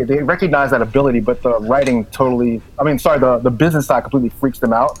gift. They recognize that ability, but the the business side completely freaks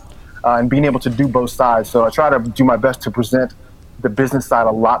them out, and being able to do both sides. So I try to do my best to present the business side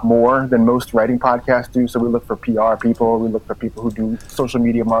a lot more than most writing podcasts do. So we look for PR people, we look for people who do social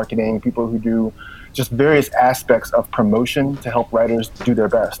media marketing, people who do just various aspects of promotion to help writers do their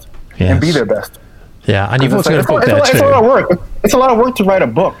best and be their best. Yeah, and you've also got a book there too. It's a lot of work. It's a lot of work to write a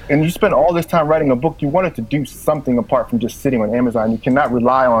book, and you spend all this time writing a book. You want it to do something apart from just sitting on Amazon. You cannot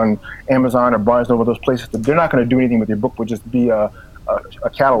rely on Amazon or Barnes & Noble, those places. They're not going to do anything with your book, but just be a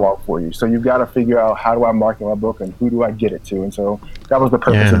catalog for you. So you've got to figure out, how do I market my book and who do I get it to? And so that was the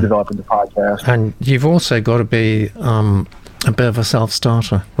purpose of developing the podcast. And you've also got to be a bit of a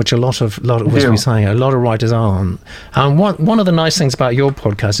self-starter, which a lot of as we say, a lot of writers aren't. And one of the nice things about your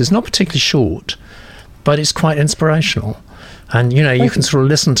podcast is not particularly short, but it's quite inspirational. And you can sort of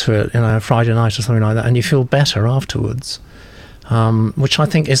listen to it, Friday night or something like that, and you feel better afterwards. Which I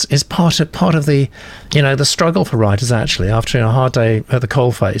think is part of the the struggle for writers, actually, after a hard day at the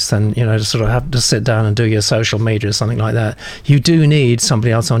coalface. Then to sort of have to sit down and do your social media or something like that, you do need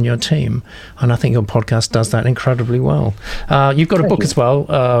somebody else on your team, and I think your podcast does that incredibly well. You've got a book as well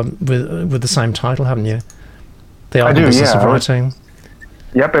with the same title, haven't you? The Art and Business of Writing.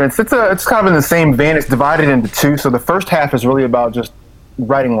 Yep, and it's kind of in the same vein. It's divided into two. So the first half is really about just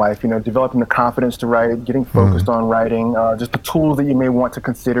writing life, developing the confidence to write, getting focused on writing, just the tools that you may want to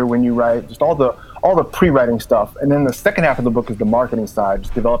consider when you write, just all the pre-writing stuff. And then the second half of the book is the marketing side,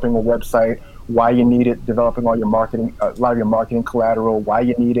 just developing a website, why you need it, developing all your marketing, a lot of your marketing collateral, why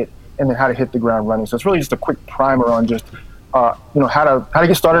you need it, and then how to hit the ground running. So it's really just a quick primer on just, how to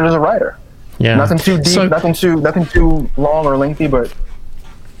get started as a writer. Yeah. Nothing too deep, nothing too long or lengthy, but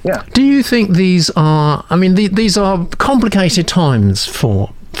yeah. Do you think these are, these are complicated times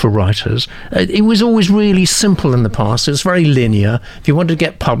for writers? It was always really simple in the past. It was very linear. If you wanted to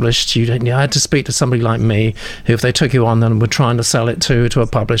get published, you had to speak to somebody like me, who, if they took you on, then were trying to sell it to a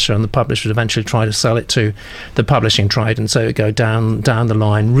publisher, and the publisher would eventually try to sell it to the publishing trade, and so it would go down the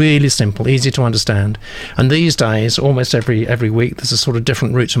line. Really simple, easy to understand. And these days, almost every week, there's a sort of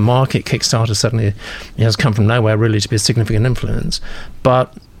different route to market. Kickstarter suddenly has come from nowhere, really, to be a significant influence.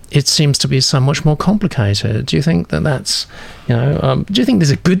 But it seems to be so much more complicated. Do you think that's, do you think these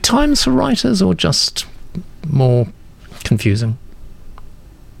are good times for writers, or just more confusing?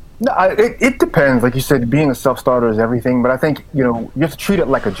 No, it depends. Like you said, being a self-starter is everything, but I think, you have to treat it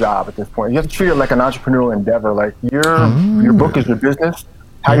like a job at this point. You have to treat it like an entrepreneurial endeavor. Like your book is your business.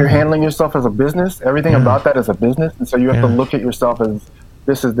 How you're handling yourself as a business, everything about that is a business. And so you have to look at yourself as,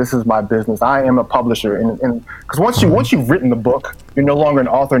 this is my business. I am a publisher, and because once you've written the book, you're no longer an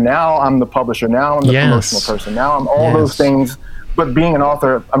author. Now I'm the publisher. Now I'm the promotional person. Now I'm all those things. But being an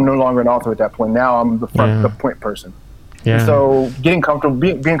author, I'm no longer an author at that point. Now I'm the point person. Yeah. And so being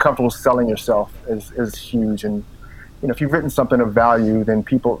comfortable selling yourself is huge. And if you've written something of value, then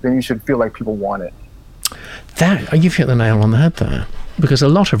you should feel like people want it. That you've hit the nail on the head there, because a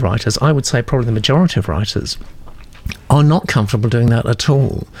lot of writers, I would say probably the majority of writers, are not comfortable doing that at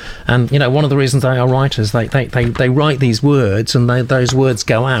all. And one of the reasons they are writers, they write these words, and those words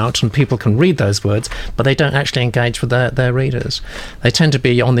go out and people can read those words, but they don't actually engage with their readers. They tend to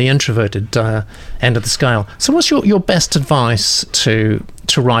be on the introverted end of the scale. So what's your best advice to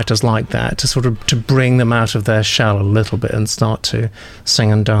writers like that, to bring them out of their shell a little bit and start to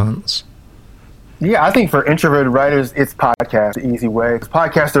sing and dance? Yeah, I think for introverted writers, it's podcasts, the easy way. Because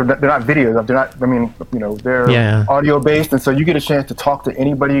podcasts, they're not videos. They're audio based. And so you get a chance to talk to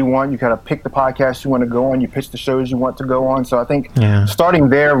anybody you want. You kind of pick the podcast you want to go on. You pitch the shows you want to go on. So I think starting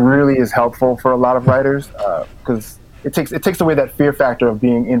there really is helpful for a lot of writers, because it takes away that fear factor of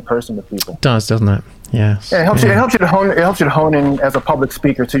being in person with people. It does, doesn't it? Yes. Yeah, it helps you to hone in as a public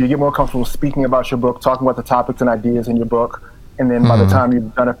speaker too. You get more comfortable speaking about your book, talking about the topics and ideas in your book. And then by the time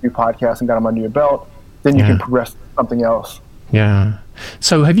you've done a few podcasts and got them under your belt, then you can progress to something else. Yeah.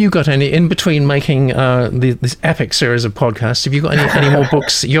 So have you got any, in between making this epic series of podcasts, have you got any more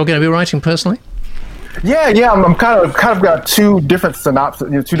books you're going to be writing personally? Yeah. I'm kind of got two different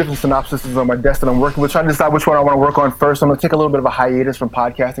synopses on my desk that I'm working with, trying to decide which one I want to work on first. I'm going to take a little bit of a hiatus from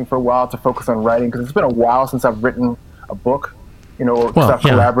podcasting for a while to focus on writing, because it's been a while since I've written a book. I've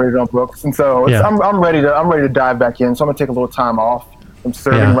collaborated on books, and so I'm ready to dive back in. So I'm gonna take a little time off from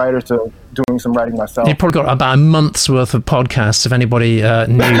serving writers to doing some writing myself. You've probably got about a month's worth of podcasts if anybody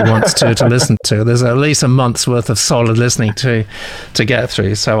new wants to listen to. There's at least a month's worth of solid listening to get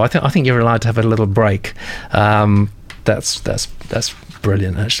through. So I think you're allowed to have a little break. That's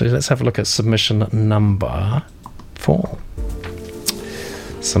brilliant. Actually, let's have a look at submission number 4.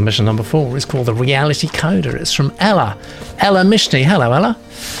 Submission number 4 is called The Reality Coder. It's from Ella Mishny. Hello, Ella.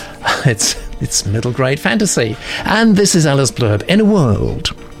 It's middle grade fantasy. And this is Ella's blurb. In a world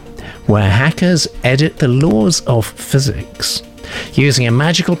where hackers edit the laws of physics using a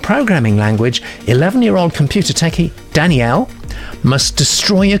magical programming language, 11-year-old computer techie Danielle must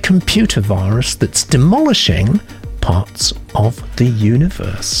destroy a computer virus that's demolishing parts of the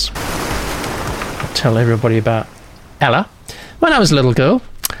universe. I'll tell everybody about Ella. When I was a little girl,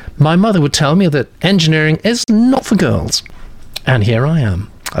 my mother would tell me that engineering is not for girls. And here I am,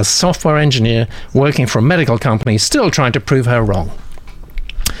 a software engineer working for a medical company, still trying to prove her wrong.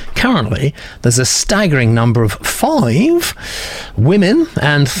 Currently, there's a staggering number of 5 women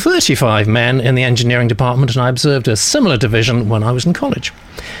and 35 men in the engineering department, and I observed a similar division when I was in college.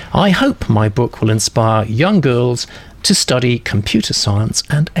 I hope my book will inspire young girls to study computer science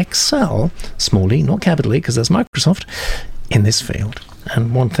and excel, small e, not capital E, because there's Microsoft, in this field.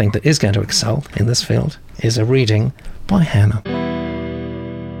 And one thing that is going to excel in this field is a reading by Hannah.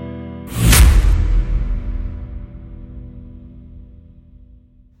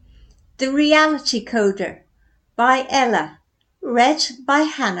 The Reality Coder by Ella, read by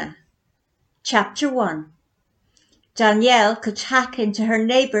Hannah. Chapter 1. Danielle could hack into her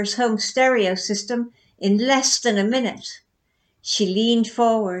neighbour's home stereo system in less than a minute. She leaned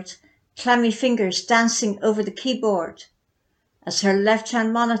forward, clammy fingers dancing over the keyboard. as her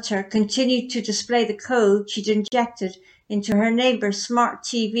left-hand monitor continued to display the code she'd injected into her neighbour's smart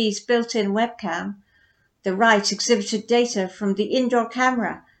TV's built-in webcam. The right exhibited data from the indoor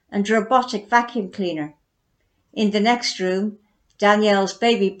camera and robotic vacuum cleaner. In the next room, Danielle's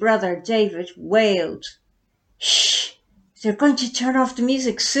baby brother, David, wailed. "Shh! They're going to turn off the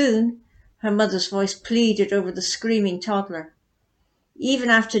music soon," her mother's voice pleaded over the screaming toddler. Even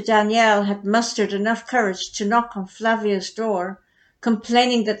after Danielle had mustered enough courage to knock on Flavia's door,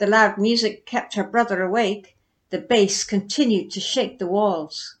 complaining that the loud music kept her brother awake, the bass continued to shake the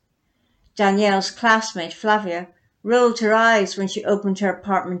walls. Danielle's classmate, Flavia, rolled her eyes when she opened her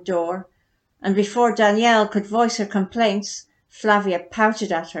apartment door, and before Danielle could voice her complaints, Flavia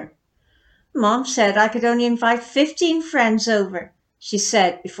pouted at her. "Mom said I could only invite 15 friends over," she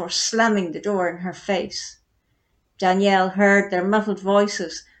said before slamming the door in her face. Danielle heard their muffled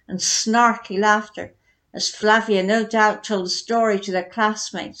voices and snarky laughter as Flavia no doubt told a story to their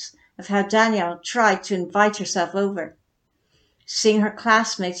classmates of how Danielle tried to invite herself over. Seeing her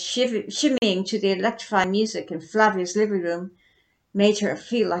classmates shimmying to the electrifying music in Flavia's living room made her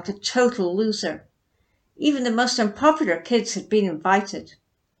feel like a total loser. Even the most unpopular kids had been invited.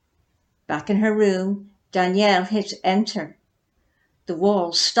 Back in her room, Danielle hit enter. The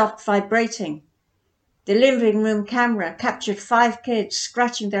walls stopped vibrating. The living room camera captured 5 kids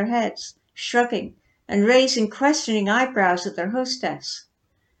scratching their heads, shrugging, and raising questioning eyebrows at their hostess.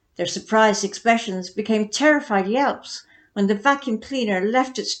 Their surprised expressions became terrified yelps when the vacuum cleaner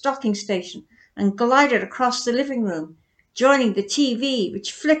left its docking station and glided across the living room, joining the TV,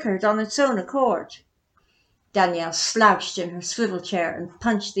 which flickered on its own accord. Danielle slouched in her swivel chair and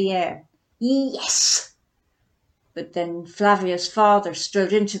punched the air. "Yes!" But then Flavia's father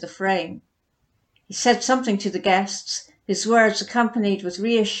strode into the frame. He said something to the guests, his words accompanied with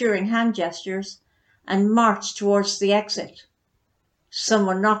reassuring hand gestures, and marched towards the exit.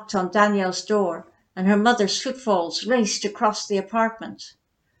 Someone knocked on Danielle's door, and her mother's footfalls raced across the apartment.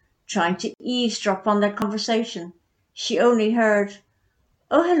 Trying to eavesdrop on their conversation, she only heard,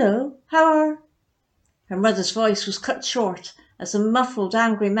 "Oh, hello, how are—" Her mother's voice was cut short as a muffled,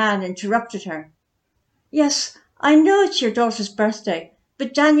 angry man interrupted her. "Yes, I know it's your daughter's birthday,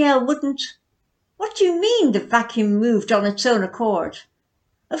 but Danielle wouldn't—" "What do you mean the vacuum moved on its own accord?"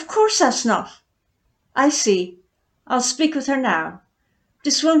 "Of course that's not—" "I see. I'll speak with her now.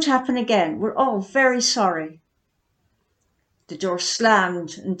 This won't happen again. We're all very sorry." The door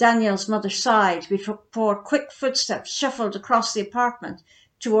slammed and Danielle's mother sighed before quick footsteps shuffled across the apartment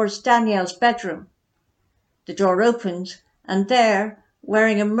towards Danielle's bedroom. The door opened, and there,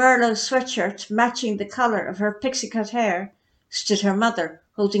 wearing a Merlot sweatshirt matching the colour of her pixie-cut hair, stood her mother,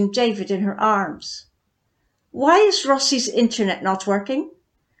 holding David in her arms. "Why is Rossi's internet not working?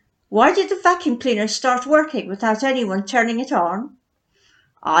 Why did the vacuum cleaner start working without anyone turning it on?"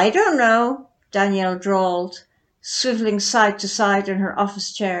 "I don't know," Danielle drawled, swivelling side to side in her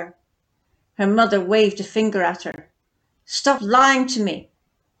office chair. Her mother waved a finger at her. "Stop lying to me.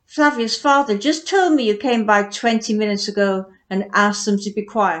 Flavia's father just told me you came by 20 minutes ago and asked them to be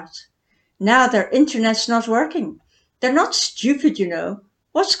quiet. Now their internet's not working. They're not stupid, you know.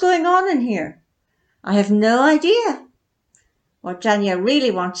 What's going on in here?" "I have no idea." What Danielle really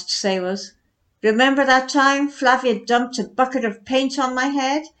wanted to say was, "Remember that time Flavia dumped a bucket of paint on my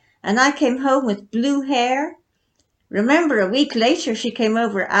head and I came home with blue hair? Remember a week later she came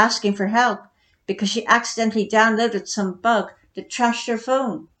over asking for help because she accidentally downloaded some bug that trashed her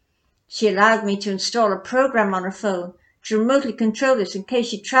phone. She allowed me to install a program on her phone to remotely control it in case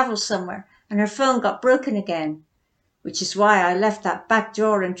she travelled somewhere and her phone got broken again, which is why I left that back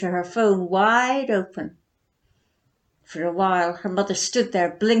door into her phone wide open." For a while her mother stood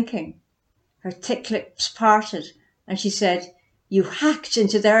there blinking. Her thick lips parted, and she said, "You hacked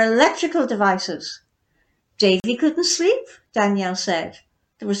into their electrical devices." "Davy couldn't sleep," Danielle said.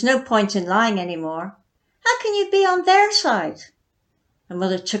 There was no point in lying any more. "How can you be on their side?" Her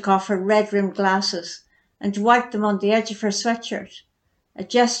mother took off her red-rimmed glasses and wiped them on the edge of her sweatshirt, a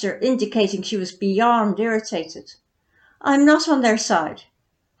gesture indicating she was beyond irritated. "I'm not on their side.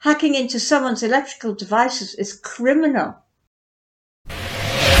 Hacking into someone's electrical devices is criminal."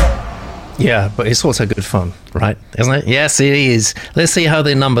 Yeah, but it's also good fun, right? Isn't it? Yes, it is. Let's see how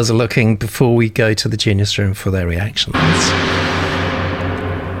their numbers are looking before we go to the Genius Room for their reactions.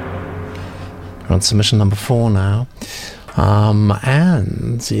 We're on submission number 4 now.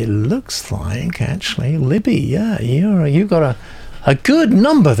 And it looks like, actually, Libby, yeah, you got a good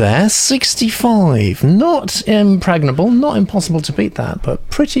number there, 65. Not impregnable, not impossible to beat that, but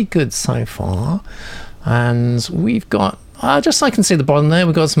pretty good so far. And we've got just so I can see the bottom there,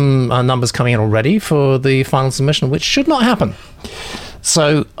 we've got some numbers coming in already for the final submission, which should not happen.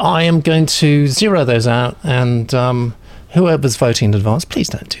 So I am going to zero those out, and whoever's voting in advance, please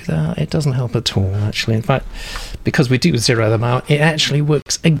don't do that. It doesn't help at all, actually. In fact, because we do zero them out, it actually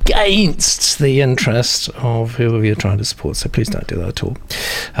works against the interest of whoever you're trying to support. So please don't do that at all.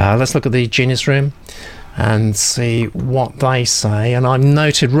 Let's look at the Genius Room and see what they say. And I've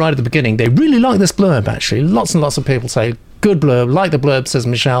noted right at the beginning, they really like this blurb, actually. Lots and lots of people say, good blurb, like the blurb, says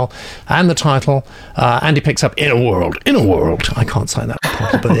Michelle, and the title. Andy picks up Inner World. I can't say that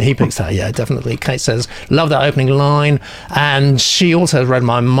properly, but he picks that, yeah, definitely. Kate says, love that opening line. And she also read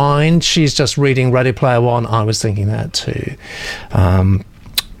my mind. She's just reading Ready Player One. I was thinking that too.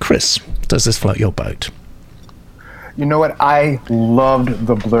 Chris, does this float your boat? You know what? I loved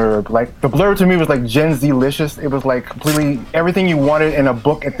the blurb. Like, the blurb to me was like Gen Z-licious. It was like completely everything you wanted in a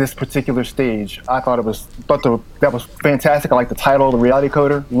book at this particular stage. I thought that was fantastic. I like the title, the reality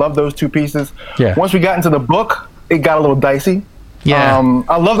coder. Love those two pieces. Yeah. Once we got into the book, it got a little dicey. Yeah.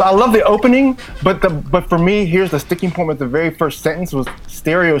 I love the opening, but for me, here's the sticking point with the very first sentence was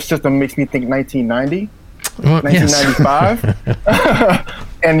stereo system makes me think 1990. 1995. Yes.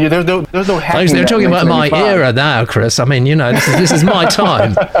 And there's no hacking. They're talking about my era now, Chris. I mean, this is my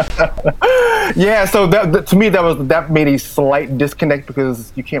time. Yeah, so that to me that made a slight disconnect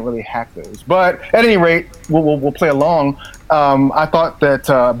because you can't really hack those. But at any rate, we'll play along. I thought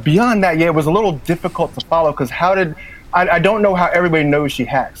that beyond that, it was a little difficult to follow because I don't know how everybody knows she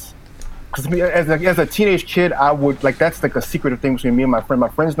hacks. Because as a teenage kid, I would that's like a secretive thing between me and my friend. My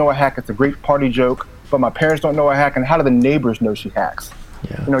friends know I hack. It's a great party joke, but my parents don't know I hack. And how do the neighbors know she hacks?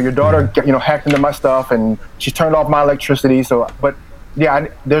 Yeah. Your daughter, hacked into my stuff, and she turned off my electricity. So, but yeah,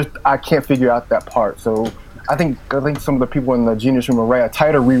 I can't figure out that part. So I think some of the people in the Genius Room will write a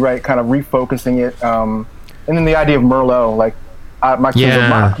tighter rewrite, kind of refocusing it. And then the idea of Merlot, my kids,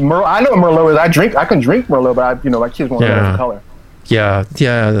 I know what Merlot is. I can drink Merlot, but my kids won't know the color. Yeah.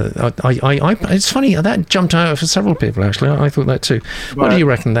 I it's funny that jumped out for several people actually. I thought that too. What do you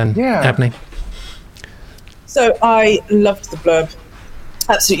reckon then, Ebony? So I loved the blurb.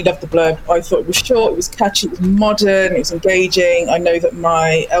 Absolutely loved the blurb. I thought it was short, it was catchy, it was modern, it was engaging. I know that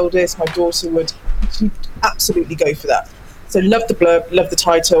my daughter would absolutely go for that. So love the blurb, love the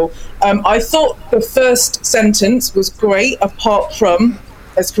title. I thought the first sentence was great, apart from,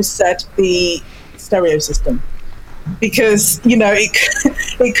 as Chris said, the stereo system. Because,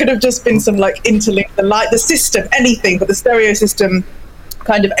 it could have just been some interlink, the system, anything, but the stereo system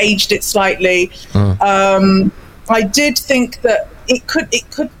kind of aged it slightly. I did think that it could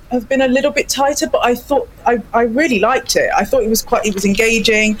have been a little bit tighter, but I thought I really liked it. I thought it was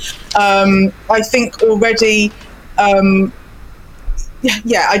engaging. I think already, I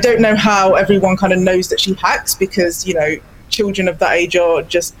don't know how everyone kind of knows that she hacks because, children of that age are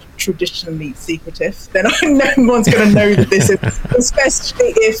just traditionally secretive. Then no one's going to know that this is,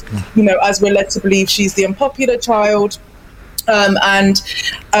 especially if, as we're led to believe, she's the unpopular child. And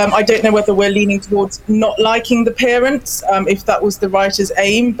I don't know whether we're leaning towards not liking the parents, if that was the writer's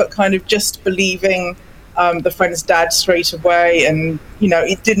aim, but kind of just believing the friend's dad straight away. And,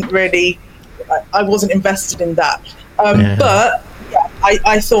 it didn't really, I wasn't invested in that. But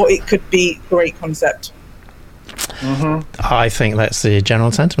I thought it could be a great concept. Mm-hmm. I think that's the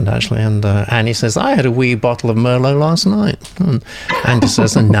general sentiment, actually. And Annie says, I had a wee bottle of Merlot last night. Andy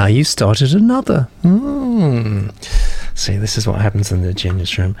says, and now you started another. See, this is what happens in the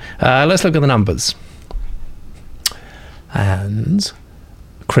Genius Room. Let's look at the numbers. And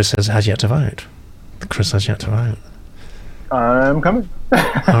Chris has yet to vote. I'm coming.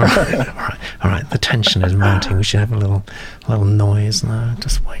 All right. The tension is mounting. We should have a little noise now.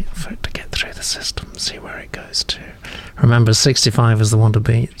 Just wait for it to get through the system, see where it goes to. Remember, 65 is the one to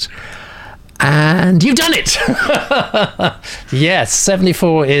beat. And you've done it! Yes,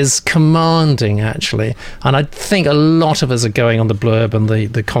 74 is commanding, actually. And I think a lot of us are going on the blurb and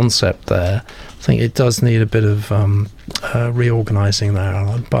the concept there. I think it does need a bit of reorganising there,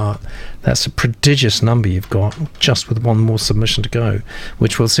 Alan. But that's a prodigious number you've got, just with one more submission to go,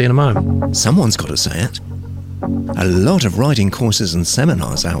 which we'll see in a moment. Someone's got to say it. A lot of writing courses and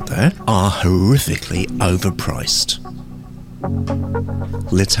seminars out there are horrifically overpriced.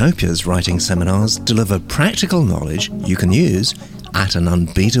 Litopia's writing seminars deliver practical knowledge you can use at an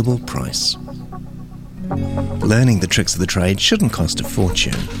unbeatable price. Learning the tricks of the trade shouldn't cost a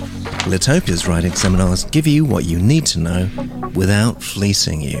fortune. Litopia's writing seminars give you what you need to know without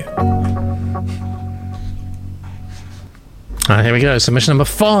fleecing you. Here we go, submission number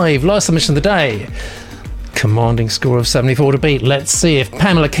 5, last submission of the day. Commanding score of 74 to beat. Let's see if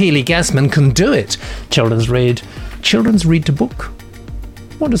Pamela Keeley-Gassman can do it. Children's Read Children's read to book.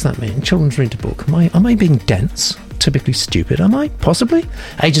 What does that mean? Children's read to book. Am I being dense? Typically stupid, am I? Possibly.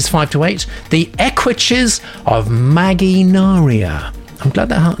 Ages 5 to 8. The Equiches of Maginaria. I'm glad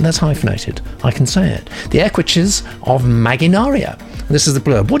that's hyphenated. I can say it. The Equiches of Maginaria. This is the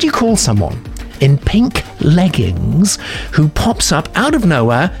blurb. What do you call someone in pink leggings who pops up out of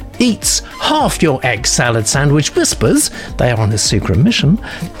nowhere, eats half your egg salad sandwich, whispers they are on a secret mission,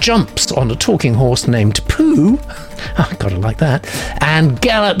 jumps on a talking horse named Pooh, I gotta like that, and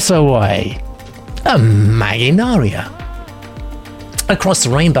gallops away? A Maginaria. Across the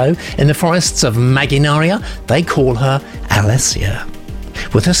rainbow, in the forests of Maginaria, they call her Alessia.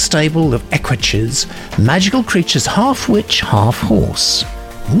 With her stable of equiches, magical creatures half witch, half horse.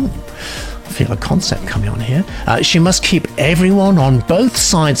 I feel a concept coming on here. She must keep everyone on both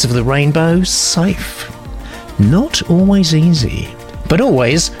sides of the rainbow safe. Not always easy, but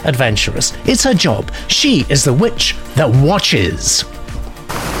always adventurous. It's her job. She is the witch that watches.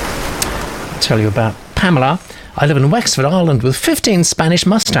 I'll tell you about Pamela. I live in Wexford, Ireland, with 15 Spanish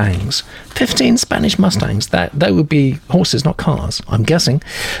Mustangs. 15 Spanish Mustangs. That would be horses, not cars, I'm guessing.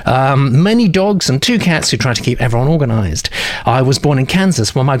 Many dogs and 2 cats who try to keep everyone organised. I was born in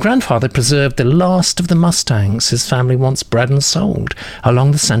Kansas, where my grandfather preserved the last of the Mustangs his family once bred and sold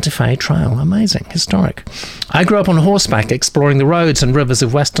along the Santa Fe Trail. Amazing. Historic. I grew up on horseback, exploring the roads and rivers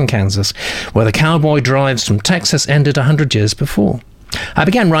of western Kansas, where the cowboy drives from Texas ended 100 years before. I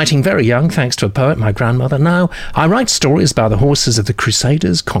began writing very young, thanks to a poet, my grandmother. Now, I write stories about the horses of the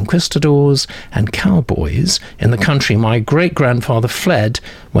Crusaders, conquistadors, and cowboys in the country my great-grandfather fled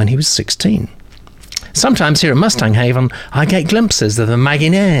when he was 16. Sometimes here at Mustang Haven, I get glimpses of the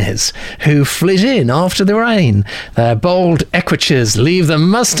Maginaires who flit in after the rain. Their bold equiches leave the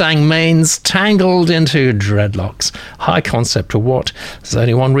Mustang manes tangled into dreadlocks. High concept or what? There's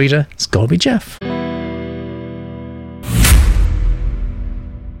only one reader. It's got to be Jeff.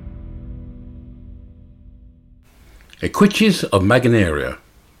 Equiches of Maginaria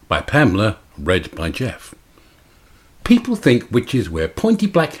by Pamela, read by Jeff. People think witches wear pointy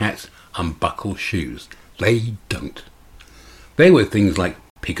black hats and buckle shoes. They don't. They wear things like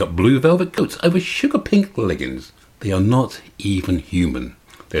pick up blue velvet coats over sugar pink leggings. They are not even human.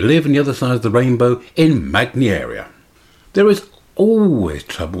 They live on the other side of the rainbow in Maginaria. There is always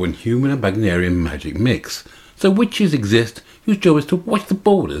trouble when human and Maginarian magic mix, so witches exist whose job is to watch the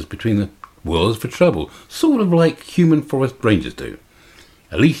borders between the worlds for trouble, sort of like human forest rangers do.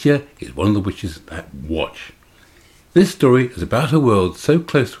 Alicia is one of the witches that watch. This story is about a world so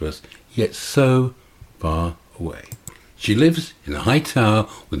close to us, yet so far away. She lives in a high tower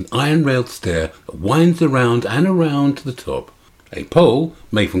with an iron-railed stair that winds around and around to the top. A pole,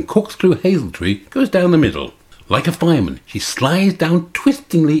 made from corkscrew hazel tree, goes down the middle. Like a fireman, she slides down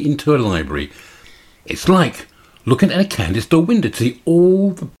twistingly into her library. It's like looking at a candy store window to see all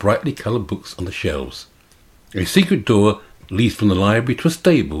the brightly coloured books on the shelves. A secret door leads from the library to a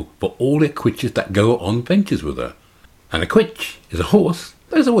stable for all the equiches that go on ventures with her. An equich is a horse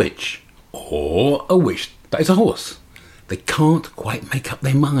that is a witch, or a witch that is a horse. They can't quite make up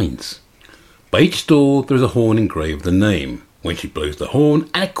their minds. By each door there is a horn engraved with a name. When she blows the horn,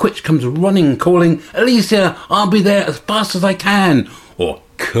 an equich comes running, calling, "Alicia, I'll be there as fast as I can," or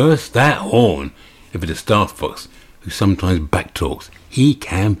 "Curse that horn." If it is Star Fox, who sometimes backtalks, he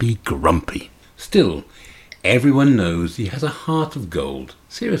can be grumpy. Still, everyone knows he has a heart of gold.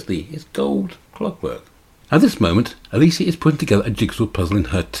 Seriously, it's gold clockwork. At this moment, Alicia is putting together a jigsaw puzzle in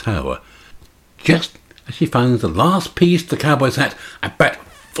her tower. Just as she finds the last piece of the cowboy's hat, a bat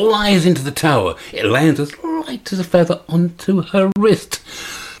flies into the tower. It lands as light as a feather onto her wrist.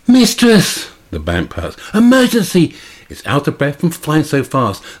 "Mistress!" the bat pouts. "Emergency! It's out of breath from flying so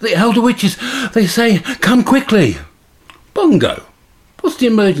fast. The elder witches, they say, come quickly." "Bungo, what's the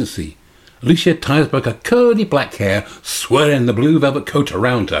emergency?" Alicia ties back her curly black hair, swirling the blue velvet coat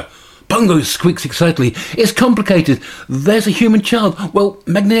around her. Bungo squeaks excitedly. "It's complicated. There's a human child. Well,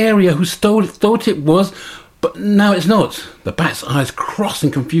 Maginaria, who stole it, thought it was, but now it's not." The bat's eyes cross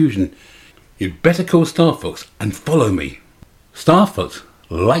in confusion. "You'd better call Star Fox and follow me." Star Fox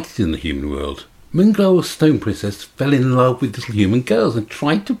liked it in the human world. Moonglow Stone Princess fell in love with little human girls and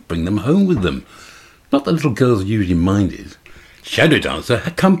tried to bring them home with them. Not that little girls are usually minded. Shadow Dancer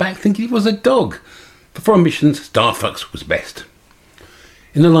had come back thinking he was a dog. For foreign missions, Star Fox was best.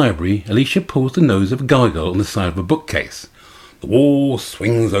 In the library, Alicia pulls the nose of a gargoyle on the side of a bookcase. The wall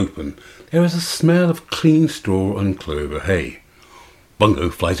swings open. There is a smell of clean straw and clover hay. Bungo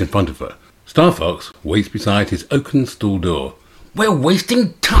flies in front of her. Star Fox waits beside his oaken stall door. "We're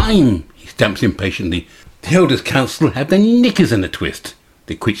wasting time!" he stamps impatiently. "The Elders' Council have their knickers in a twist."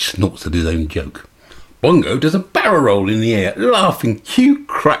 The Quitch snorts at his own joke. Bongo does a barrel roll in the air, laughing. You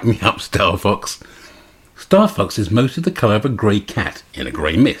crack me up, Star Fox. Star Fox is mostly the colour of a grey cat in a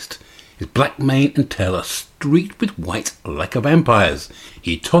grey mist. His black mane and tail are streaked with white like a vampire's.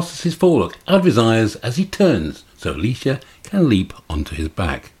 He tosses his forelock out of his eyes as he turns, so Alicia can leap onto his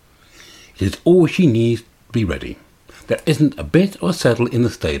back. It is all she needs to be ready. There isn't a bit or saddle in the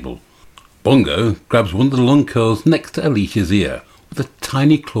stable. Bongo grabs one of the long curls next to Alicia's ear with a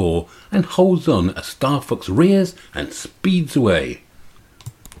tiny claw and holds on as Star Fox rears and speeds away.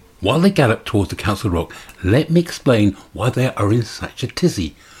 While they gallop towards the Council Rock, let me explain why they are in such a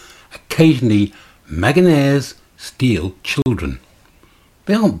tizzy. Occasionally, Maganaires steal children.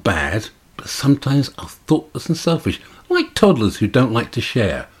 They aren't bad, but sometimes are thoughtless and selfish, like toddlers who don't like to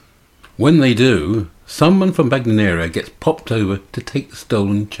share. When they do, someone from Magnaneria gets popped over to take the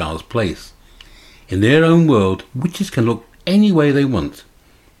stolen child's place. In their own world, witches can look any way they want.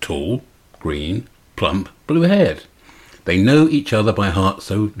 Tall, green, plump, blue-haired. They know each other by heart,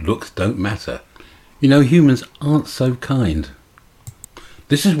 so looks don't matter. You know, humans aren't so kind.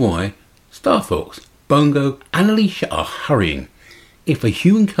 This is why Star Fox, Bongo and Alicia are hurrying. If a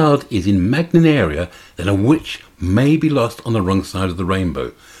human card is in Magnaneria, then a witch may be lost on the wrong side of the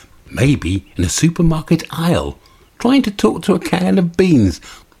rainbow. Maybe in a supermarket aisle, trying to talk to a can of beans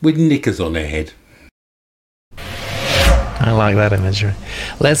with knickers on their head. I like that imagery.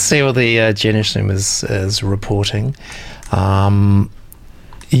 Let's see what the Genius Room is reporting.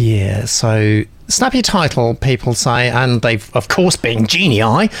 So snappy title, people say, and they've, of course, being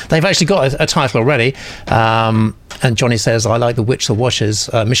genii, they've actually got a title already. And Johnny says, I like The Witch That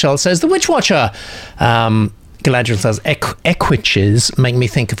Watches. Michelle says, The Witch Watcher. Galadriel says, Equiches make me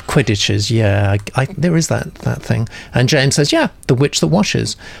think of Quidditches. Yeah, there is that thing. And Jane says, yeah, The Witch That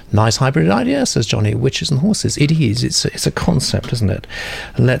Washes. Nice hybrid idea, says Johnny. Witches and horses. It is. It's a concept, isn't it?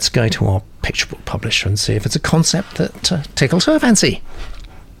 Let's go to our picture book publisher and see if it's a concept that tickles her fancy.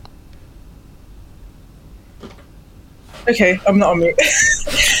 Okay, I'm not on mute.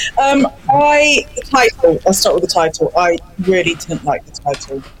 I'll start with the title. I really didn't like the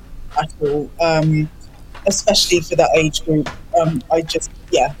title at all. Especially for that age group.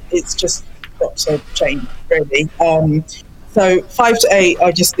 It's just got to change, really. So 5 to 8,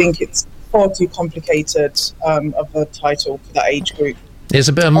 I just think it's far too complicated of a title for that age group. It's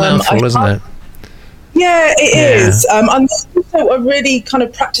a bit of a mouthful, isn't it? Yeah, it is. I'm also really kind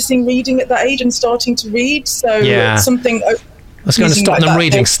of practicing reading at that age and starting to read, so something... That's going to stop them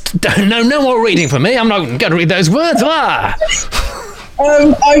reading. No more reading for me. I'm not going to read those words. I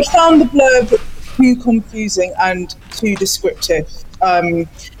found the blurb too confusing and too descriptive, and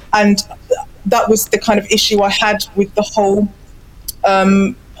that was the kind of issue I had with the whole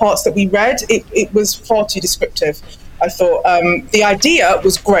parts that we read. It was far too descriptive. I thought the idea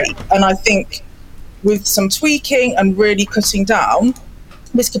was great, and I think with some tweaking and really cutting down,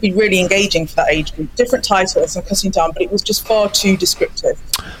 this could be really engaging for that age group. Different titles and cutting down, but it was just far too descriptive.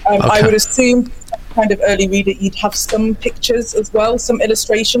 I would assume kind of early reader, you'd have some pictures as well, some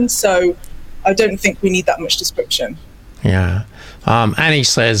illustrations, so I don't think we need that much description. Yeah. Annie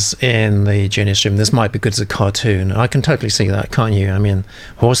says in the Genius Room, this might be good as a cartoon. I can totally see that, can't you? I mean,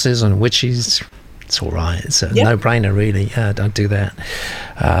 horses and witches, it's all right. It's a no-brainer, really. Yeah, don't do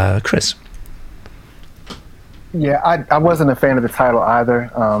that. Chris? Yeah, I wasn't a fan of the title either.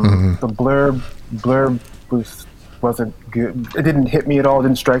 The blurb wasn't good. It didn't hit me at all. It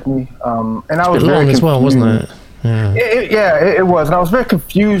didn't strike me. And I was very confused. As well, wasn't it? Yeah. It was, and I was very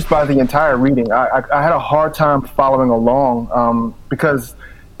confused by the entire reading. I had a hard time following along because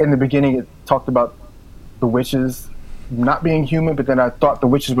in the beginning it talked about the witches not being human, but then I thought the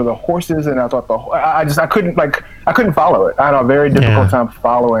witches were the horses, and I thought I couldn't follow it. I had a very difficult time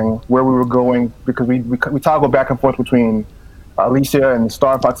following where we were going because we toggled back and forth between Alicia and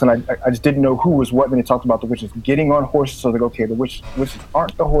Star Fox, and I just didn't know who was what. Then they talked about the witches getting on horses, so like, okay, the witches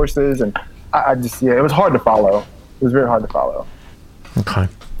aren't the horses, and it was hard to follow. It was very hard to follow. Okay.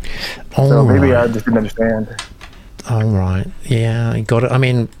 So maybe I just didn't understand. All right. Yeah, you got it. I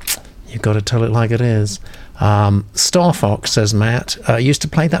mean, you've got to tell it like it is. Star Fox, says Matt, used to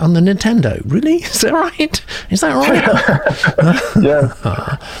play that on the Nintendo. Really? Is that right? Is that right? Yeah.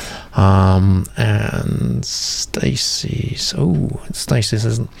 And Stacey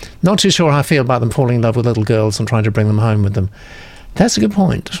says, not too sure how I feel about them falling in love with little girls and trying to bring them home with them. That's a good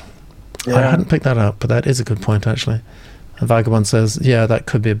point. Yeah. I hadn't picked that up, but that is a good point, actually. And Vagabond says, yeah, that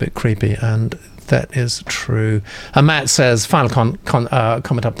could be a bit creepy, and that is true. Matt says, final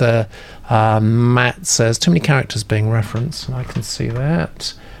comment up there. Matt says, too many characters being referenced, and I can see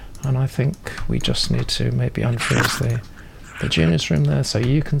that. And I think we just need to maybe unfreeze the Genius Room there, so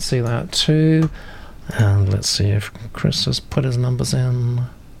you can see that too. And let's see if Chris has put his numbers in.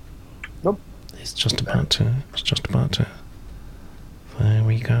 Nope. He's just about to. There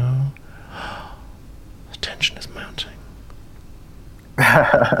we go. The tension is mounting.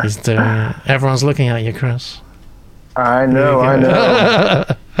 He's doing it. Everyone's looking at you, Chris. I know.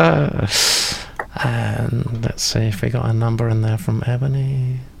 And let's see if we got a number in there from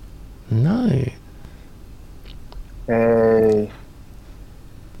Ebony. No. Hey.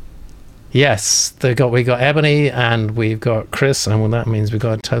 Yes, we got Ebony and we've got Chris, and well, that means we've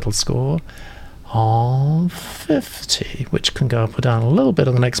got a total score of 50, which can go up or down a little bit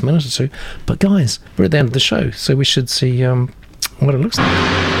in the next minute or two. But guys, we're at the end of the show, so we should see what it looks like.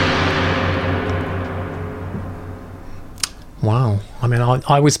 Wow. I mean,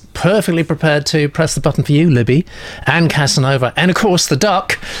 I was perfectly prepared to press the button for you, Libby, and Casanova, and of course the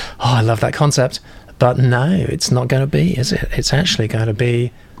duck. Oh, I love that concept. But no, it's not going to be, is it? It's actually going to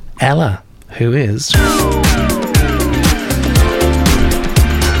be Ella, who is...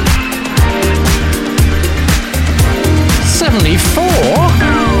 74?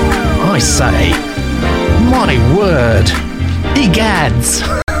 I say, my word, egads.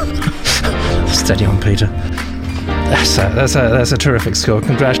 Steady on, Peter. That's a terrific score.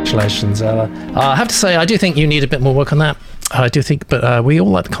 Congratulations, Ella. I have to say, I do think you need a bit more work on that. I do think, but we all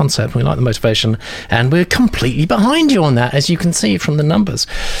like the concept, we like the motivation, and we're completely behind you on that, as you can see from the numbers.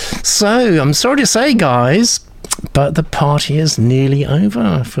 So, I'm sorry to say, guys, but the party is nearly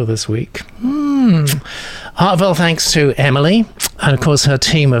over for this week. Heartfelt thanks to Emily, and of course her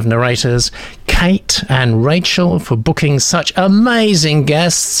team of narrators, Kate and Rachel, for booking such amazing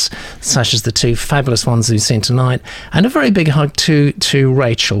guests, such as the two fabulous ones you've seen tonight, and a very big hug to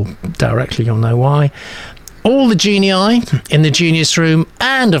Rachel. Directly, you'll know why. All the genii in the Genius Room,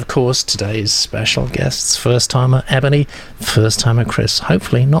 and of course today's special guests, first-timer Ebony, first-timer Chris,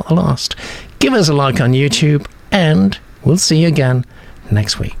 hopefully not the last. Give us a like on YouTube, and we'll see you again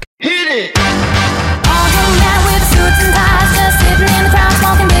next week. Hit it! All young men with suits and ties, just sitting in the crowd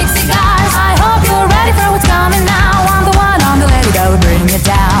smoking big cigars. I hope you're ready for what's coming now. I'm the one on the way to go bring it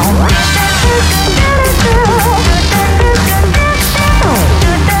down.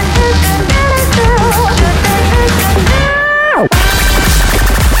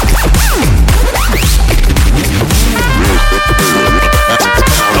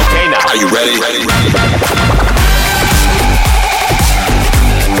 Okay, now are you ready?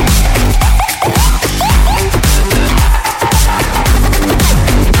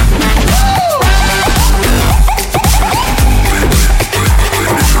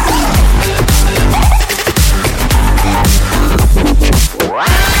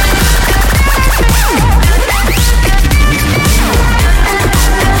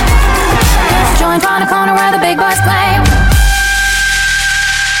 Joint on a corner where the big boys play.